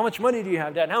asks me, how much money do you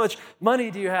have, Dad? How much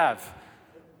money do you have?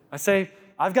 I say,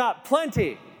 I've got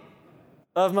plenty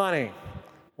of money.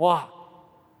 Well,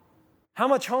 how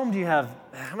much home do you have?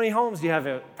 How many homes do you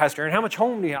have, Pastor Aaron? How much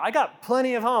home do you have? I got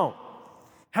plenty of home.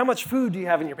 How much food do you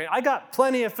have in your pantry? I got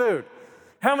plenty of food.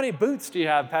 How many boots do you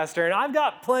have, Pastor Aaron? I've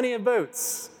got plenty of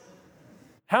boots.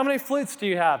 How many flutes do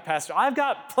you have, Pastor? I've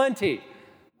got plenty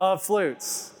of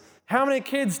flutes. How many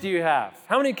kids do you have?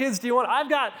 How many kids do you want? I've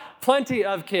got plenty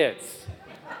of kids.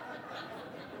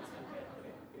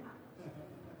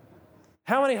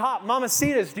 How many hot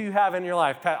mamacitas do you have in your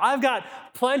life, Pat? I've got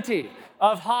plenty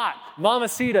of hot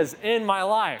mamacitas in my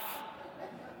life.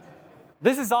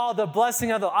 This is all the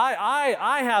blessing of the,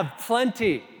 I have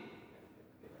plenty.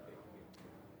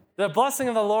 The blessing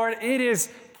of the Lord, it is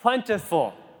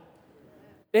plentiful.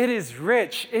 It is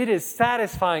rich. It is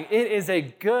satisfying. It is a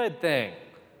good thing.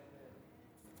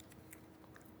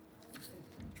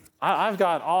 I've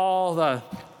got all the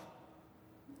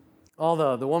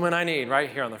woman I need right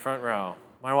here on the front row.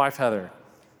 My wife, Heather.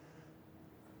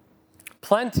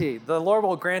 Plenty. The Lord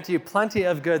will grant you plenty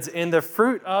of goods in the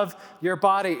fruit of your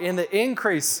body, in the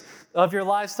increase of your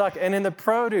livestock, and in the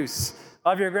produce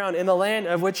of your ground, in the land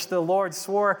of which the Lord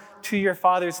swore to your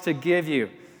fathers to give you.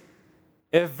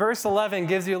 If verse 11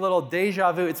 gives you a little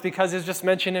deja vu, it's because it's just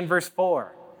mentioned in verse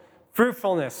 4.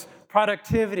 Fruitfulness,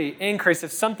 productivity, increase.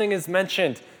 If something is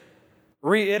mentioned,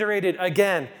 reiterated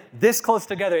again, this close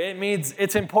together, it means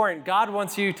it's important. God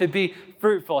wants you to be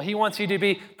fruitful. He wants you to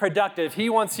be productive. He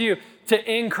wants you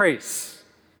to increase.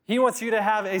 He wants you to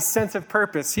have a sense of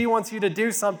purpose. He wants you to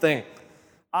do something.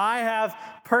 I have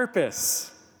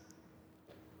purpose.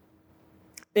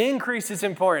 Increase is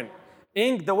important.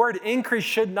 The word increase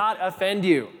should not offend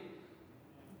you.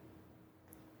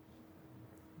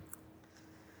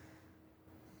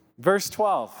 Verse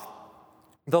 12.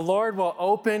 The Lord will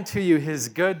open to you his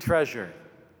good treasure.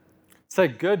 It's a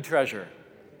good treasure.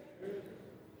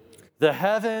 The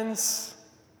heavens.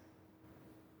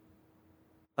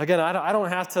 Again, I don't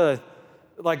have to,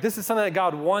 this is something that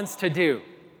God wants to do.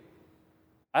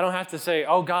 I don't have to say,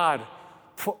 oh God,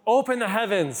 open the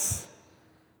heavens.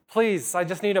 Please, I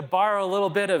just need to borrow a little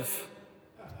bit of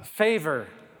favor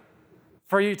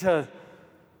for you to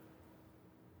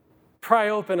pry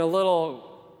open a little,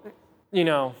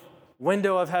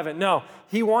 window of heaven. No,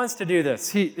 he wants to do this.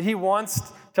 He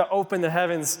wants to open the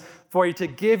heavens for you, to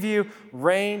give you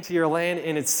rain to your land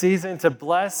in its season, to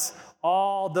bless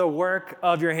all the work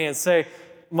of your hands. Say,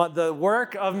 the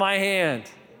work of my hand.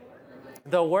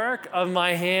 The work of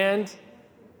my hand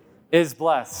is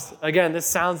blessed. Again, this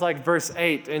sounds like verse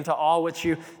 8, into all which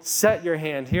you set your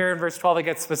hand. Here in verse 12, it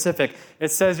gets specific.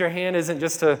 It says your hand isn't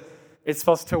just it's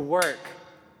supposed to work.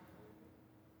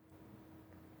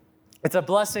 It's a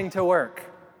blessing to work.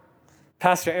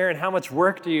 Pastor Aaron, how much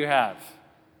work do you have?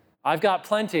 I've got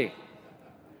plenty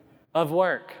of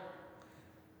work.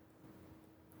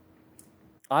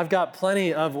 I've got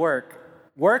plenty of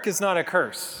work. Work is not a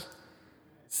curse.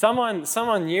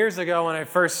 Someone years ago when I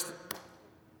first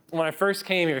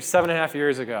came here, 7.5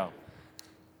 years ago,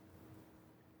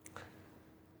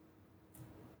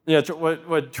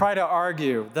 would try to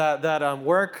argue that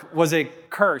work was a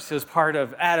curse. It was part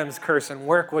of Adam's curse, and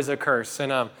work was a curse.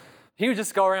 And he would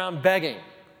just go around begging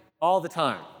all the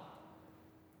time.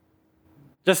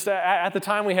 Just at the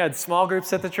time we had small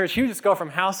groups at the church, he would just go from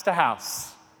house to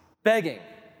house, begging,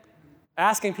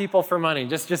 asking people for money,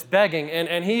 just begging.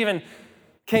 And he even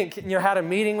had a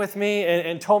meeting with me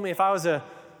and told me if I was a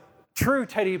true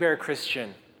teddy bear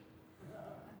Christian,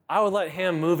 I would let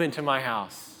him move into my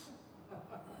house.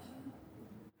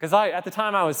 Because at the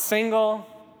time I was single,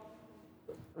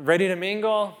 ready to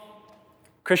mingle,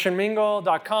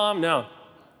 christianmingle.com. No,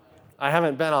 I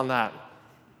haven't been on that.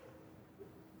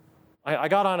 I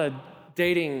got on a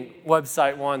dating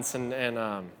website once, and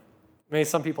maybe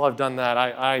some people have done that.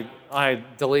 I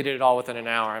deleted it all within an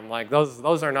hour. I'm like,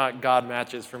 those are not God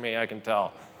matches for me, I can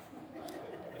tell.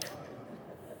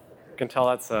 I can tell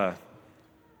that's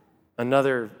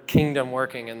another kingdom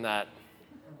working in that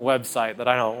website that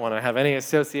I don't want to have any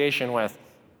association with.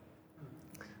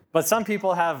 But some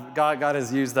people have, God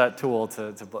has used that tool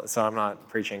so I'm not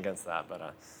preaching against that.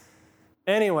 But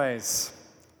anyways,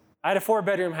 I had a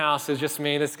 4-bedroom house. It was just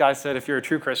me. This guy said, if you're a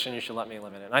true Christian, you should let me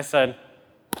live in it. And I said,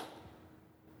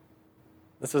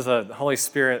 this is a Holy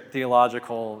Spirit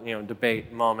theological,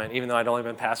 debate moment, even though I'd only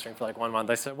been pastoring for 1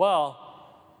 month. I said, well,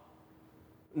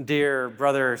 dear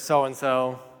brother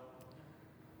so-and-so,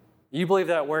 you believe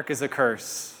that work is a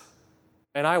curse.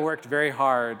 And I worked very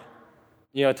hard,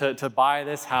 to buy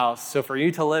this house. So for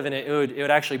you to live in it, it would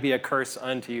actually be a curse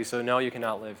unto you. So no, you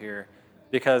cannot live here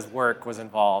because work was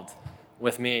involved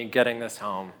with me getting this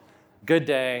home. Good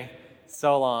day,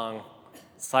 so long,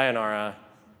 sayonara.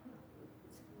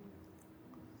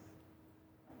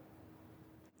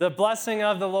 The blessing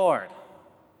of the Lord.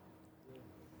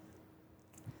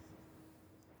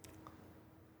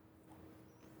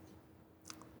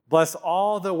 Bless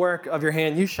all the work of your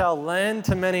hand. You shall lend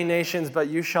to many nations, but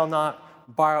you shall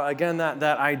not borrow. Again, that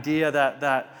idea,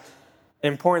 that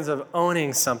importance of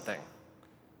owning something.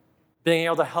 Being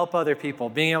able to help other people,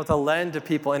 being able to lend to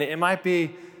people. And it might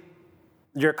be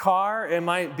your car, it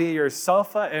might be your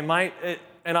sofa,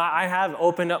 and I have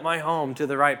opened up my home to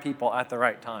the right people at the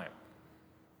right time.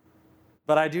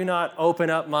 But I do not open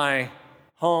up my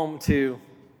home to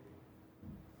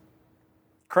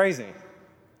crazy.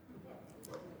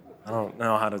 I don't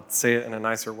know how to say it in a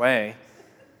nicer way.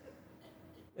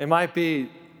 It might be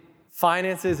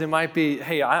finances. It might be,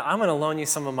 hey, I'm going to loan you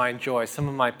some of my joy, some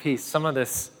of my peace, some of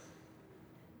this.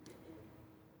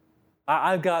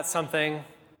 I've got something.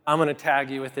 I'm going to tag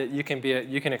you with it. You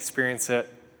can experience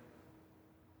it.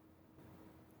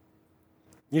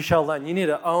 You shall lend. You need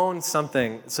to own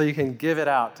something so you can give it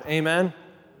out. Amen?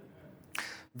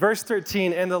 Verse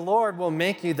 13, and the Lord will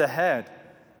make you the head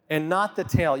and not the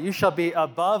tail. You shall be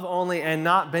above only and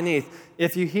not beneath,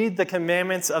 if you heed the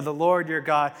commandments of the Lord your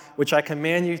God, which I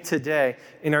command you today,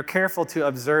 and are careful to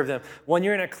observe them. When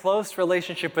you're in a close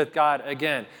relationship with God,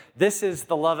 again, this is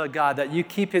the love of God, that you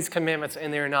keep his commandments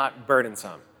and they're not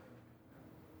burdensome.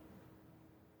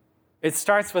 It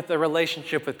starts with the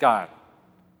relationship with God.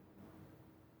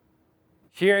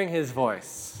 Hearing his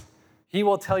voice. He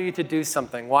will tell you to do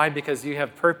something. Why? Because you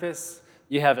have purpose,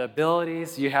 you have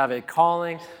abilities, you have a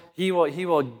calling. He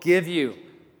will give you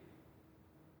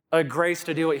a grace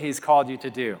to do what he's called you to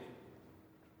do.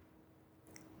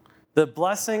 The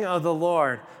blessing of the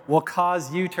Lord will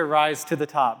cause you to rise to the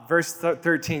top. Verse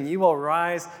 13, you will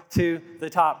rise to the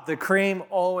top. The cream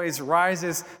always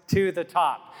rises to the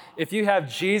top. If you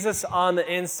have Jesus on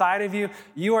the inside of you,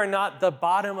 you are not the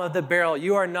bottom of the barrel.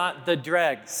 You are not the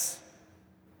dregs.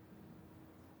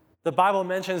 The Bible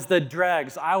mentions the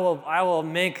dregs. I will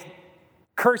make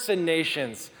cursed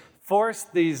nations force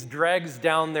these dregs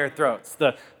down their throats.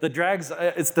 The dregs,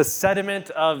 it's the sediment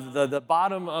of the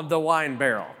bottom of the wine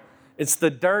barrel. It's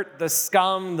the dirt, the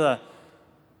scum,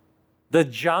 the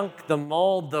junk, the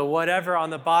mold, the whatever on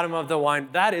the bottom of the wine.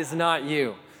 That is not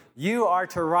you. You are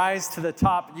to rise to the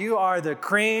top. You are the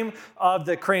cream of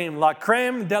the cream. La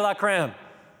crème de la crème.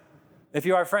 If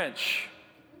you are French.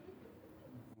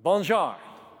 Bonjour.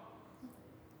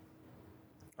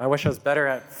 I wish I was better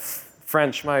at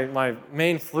French. My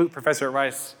main flute professor at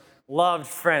Rice loved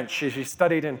French. She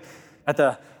studied at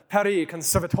the Paris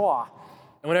Conservatoire.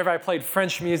 And whenever I played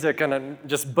French music and I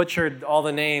just butchered all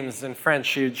the names in French,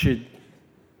 she'd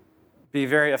be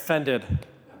very offended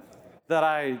that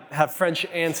I have French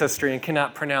ancestry and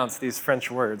cannot pronounce these French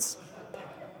words.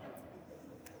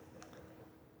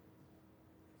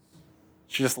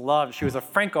 She was a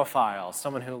Francophile,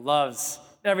 someone who loves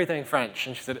everything French.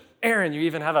 And she said, Aaron, you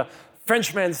even have a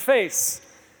Frenchman's face,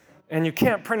 and you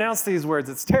can't pronounce these words.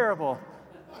 It's terrible.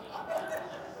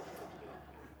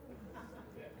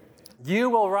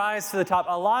 You will rise to the top.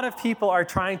 A lot of people are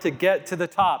trying to get to the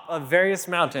top of various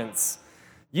mountains.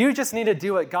 You just need to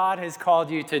do what God has called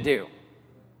you to do.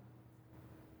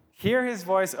 Hear his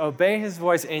voice, obey his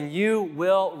voice, and you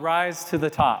will rise to the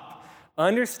top.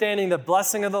 Understanding the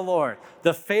blessing of the Lord,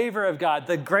 the favor of God,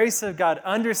 the grace of God,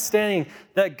 understanding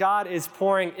that God is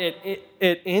pouring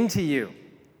it into you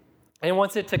and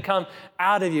wants it to come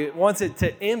out of you, wants it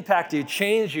to impact you,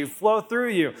 change you, flow through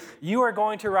you. You are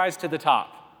going to rise to the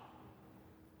top.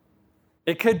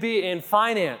 It could be in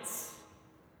finance.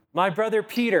 My brother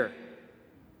Peter,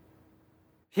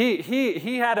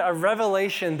 he had a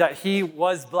revelation that he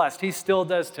was blessed. He still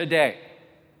does today.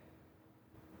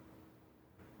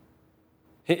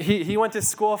 He went to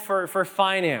school for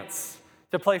finance,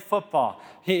 to play football.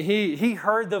 He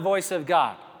heard the voice of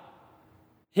God.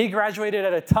 He graduated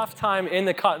at a tough time in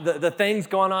the things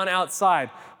going on outside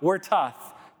were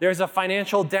tough. There's a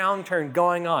financial downturn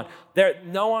going on.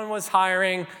 No one was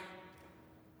hiring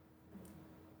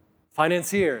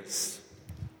financiers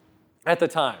at the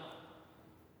time.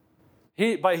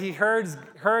 But he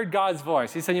heard God's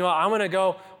voice. He said, you know what, I'm going to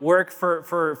go work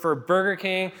for Burger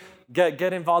King, get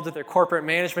involved with their corporate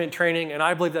management training, and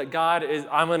I believe that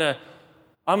I'm going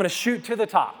to shoot to the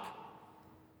top.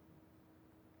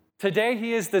 Today,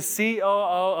 he is the COO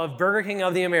of Burger King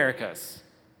of the Americas.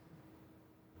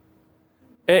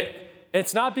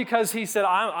 It's not because he said,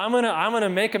 I'm gonna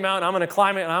make a mountain, I'm gonna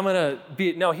climb it, and I'm gonna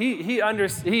be. No, he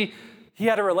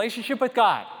had a relationship with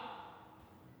God.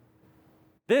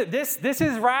 This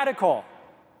is radical.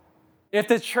 If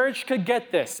the church could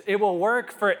get this, it will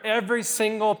work for every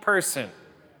single person,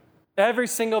 every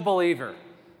single believer.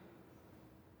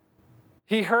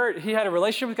 He had a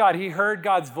relationship with God. He heard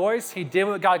God's voice. He did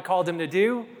what God called him to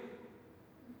do.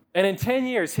 And in 10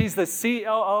 years, he's the COO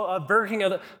of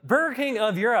Burger King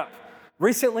of Europe.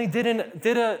 Recently did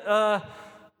a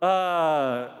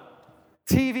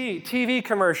TV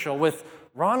commercial with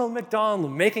Ronald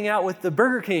McDonald making out with the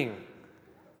Burger King.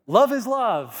 Love is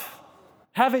love.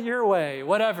 Have it your way,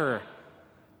 whatever.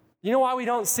 You know why we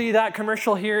don't see that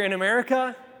commercial here in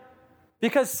America?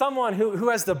 Because someone who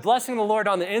has the blessing of the Lord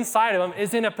on the inside of them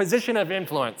is in a position of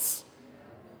influence.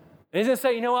 And he's going to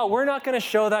say, you know what, we're not going to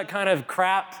show that kind of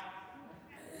crap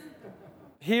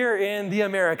here in the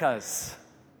Americas.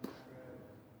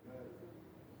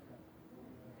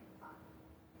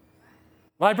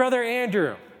 My brother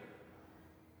Andrew,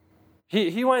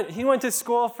 he went to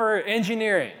school for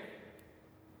engineering.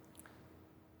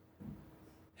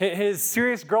 His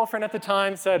serious girlfriend at the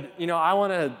time said, you know, I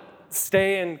want to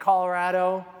stay in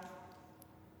Colorado.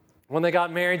 When they got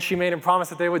married, she made him promise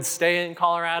that they would stay in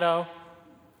Colorado.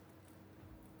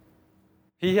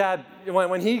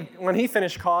 When he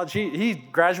finished college, he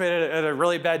graduated at a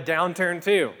really bad downturn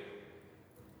too.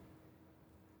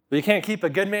 But you can't keep a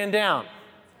good man down.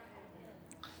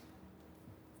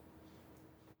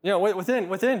 You know,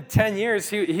 within 10 years,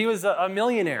 he was a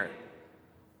millionaire.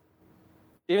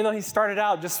 Even though he started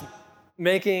out just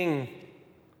making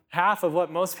half of what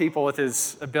most people with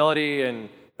his ability and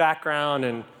background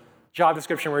and job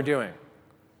description were doing.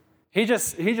 He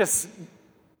just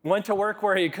went to work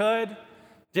where he could,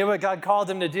 did what God called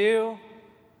him to do.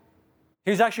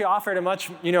 He was actually offered a much,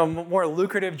 more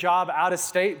lucrative job out of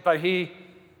state, but he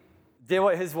did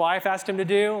what his wife asked him to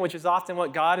do, which is often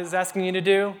what God is asking you to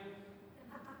do.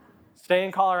 Stay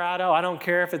in Colorado. I don't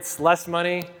care if it's less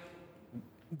money.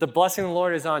 The blessing of the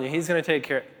Lord is on you. He's going to take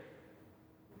care.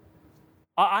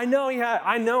 I know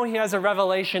he has a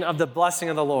revelation of the blessing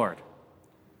of the Lord.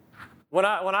 When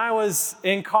I was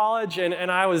in college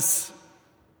and I was,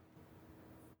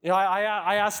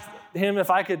 I asked him if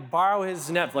I could borrow his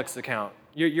Netflix account.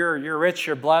 You're rich,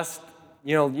 you're blessed.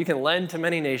 You can lend to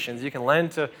many nations. You can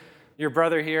lend to your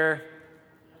brother here,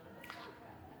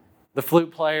 the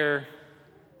flute player,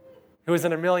 who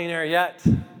isn't a millionaire yet,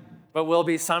 but will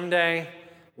be someday.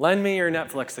 Lend me your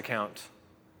Netflix account.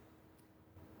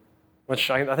 Which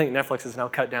I think Netflix has now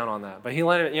cut down on that. But he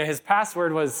lent it, his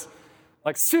password was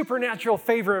like supernatural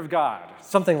favor of God,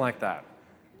 something like that.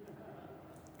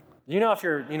 If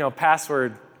your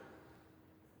password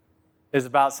is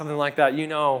about something like that, you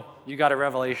got a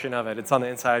revelation of it. It's on the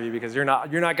inside of you because you're not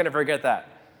going to forget that.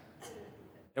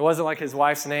 It wasn't like his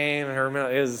wife's name and her.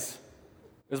 It was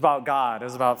about God. It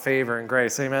was about favor and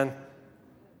grace. Amen.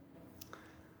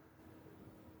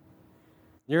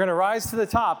 You're going to rise to the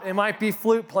top. It might be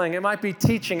flute playing. It might be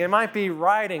teaching. It might be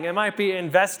writing. It might be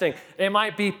investing. It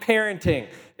might be parenting.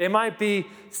 It might be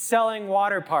selling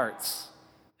water parts.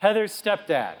 Heather's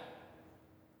stepdad,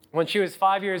 when she was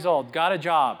 5 years old, got a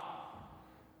job,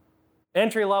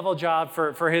 entry-level job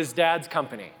for his dad's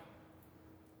company.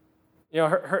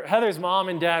 Heather's mom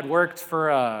and dad worked for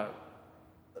a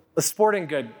sporting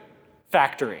good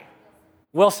factory.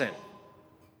 Wilson.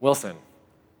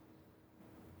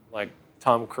 Like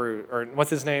Tom Cruise, or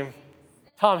what's his name?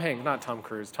 Tom Hanks, not Tom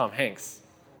Cruise, Tom Hanks.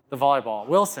 The volleyball.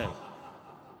 Wilson.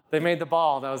 They made the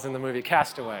ball that was in the movie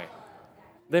Castaway.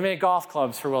 They made golf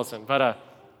clubs for Wilson, but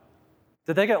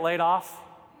did they get laid off?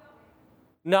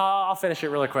 No, I'll finish it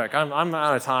really quick. I'm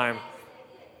out of time.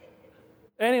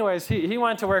 Anyways, he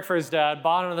went to work for his dad,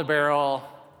 bottom of the barrel,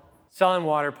 selling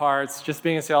water parts, just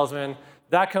being a salesman.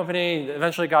 That company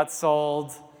eventually got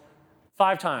sold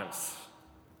 5 times.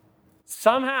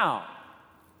 Somehow,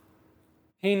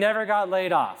 he never got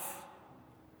laid off.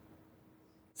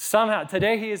 Somehow,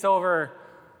 today he is over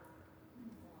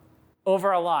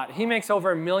a lot. He makes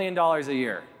over $1 million a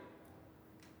year.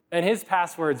 And his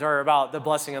passwords are about the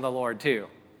blessing of the Lord too.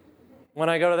 When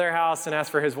I go to their house and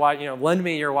ask for his wife, lend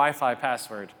me your Wi-Fi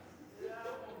password.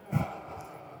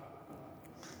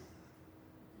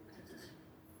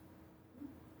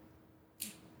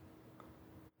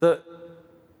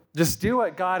 Just do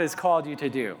what God has called you to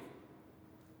do.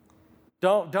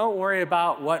 Don't worry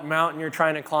about what mountain you're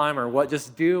trying to climb or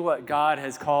just do what God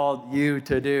has called you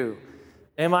to do.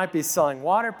 It might be selling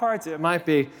water parts. It might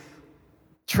be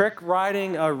trick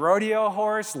riding a rodeo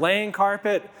horse, laying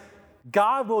carpet.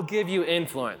 God will give you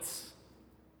influence.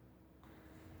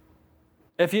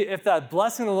 If that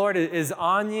blessing of the Lord is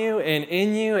on you and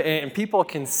in you and people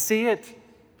can see it,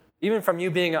 even from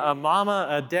you being a mama,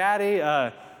 a daddy,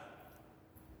 a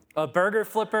burger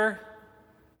flipper,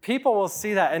 people will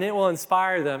see that and it will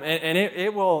inspire them and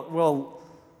it will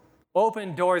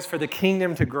open doors for the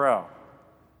kingdom to grow.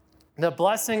 The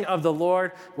blessing of the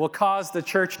Lord will cause the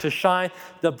church to shine.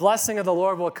 The blessing of the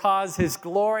Lord will cause his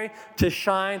glory to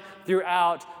shine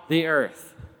throughout the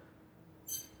earth.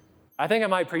 I think I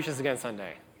might preach this again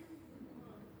Sunday.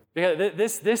 Because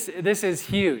this is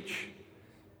huge.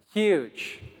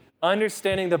 Huge.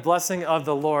 Understanding the blessing of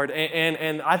the Lord.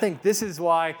 And I think this is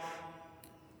why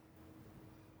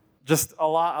just a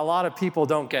lot of people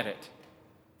don't get it.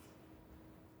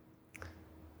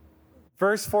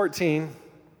 Verse 14,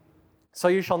 so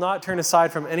you shall not turn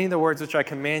aside from any of the words which I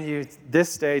command you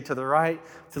this day to the right,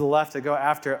 to the left, to go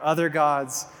after other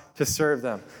gods to serve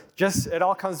them. It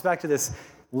all comes back to this,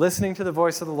 listening to the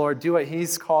voice of the Lord, do what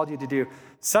he's called you to do.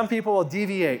 Some people will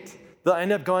deviate. They'll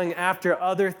end up going after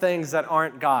other things that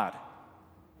aren't God.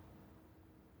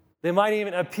 They might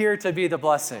even appear to be the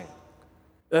blessing,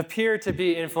 appear to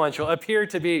be influential, appear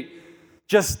to be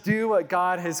just do what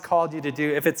God has called you to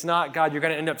do. If it's not God, you're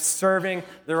going to end up serving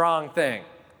the wrong thing.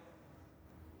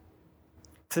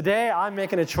 Today, I'm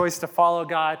making a choice to follow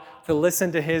God, to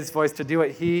listen to his voice, to do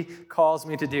what he calls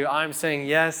me to do. I'm saying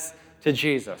yes to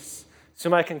Jesus. So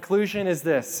my conclusion is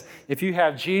this. If you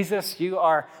have Jesus, you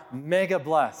are mega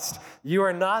blessed. You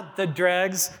are not the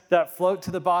dregs that float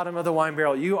to the bottom of the wine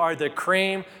barrel. You are the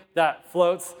cream that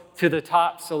floats to the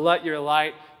top. So let your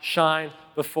light shine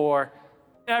before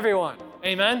everyone.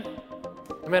 Amen?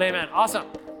 Amen, amen. Awesome.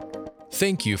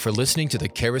 Thank you for listening to the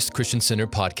Charis Christian Center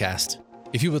podcast.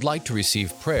 If you would like to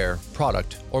receive prayer,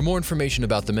 product, or more information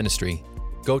about the ministry,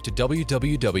 go to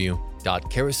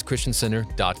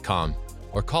www.charischristiancenter.com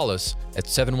or call us at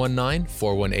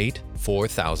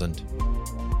 719-418-4000.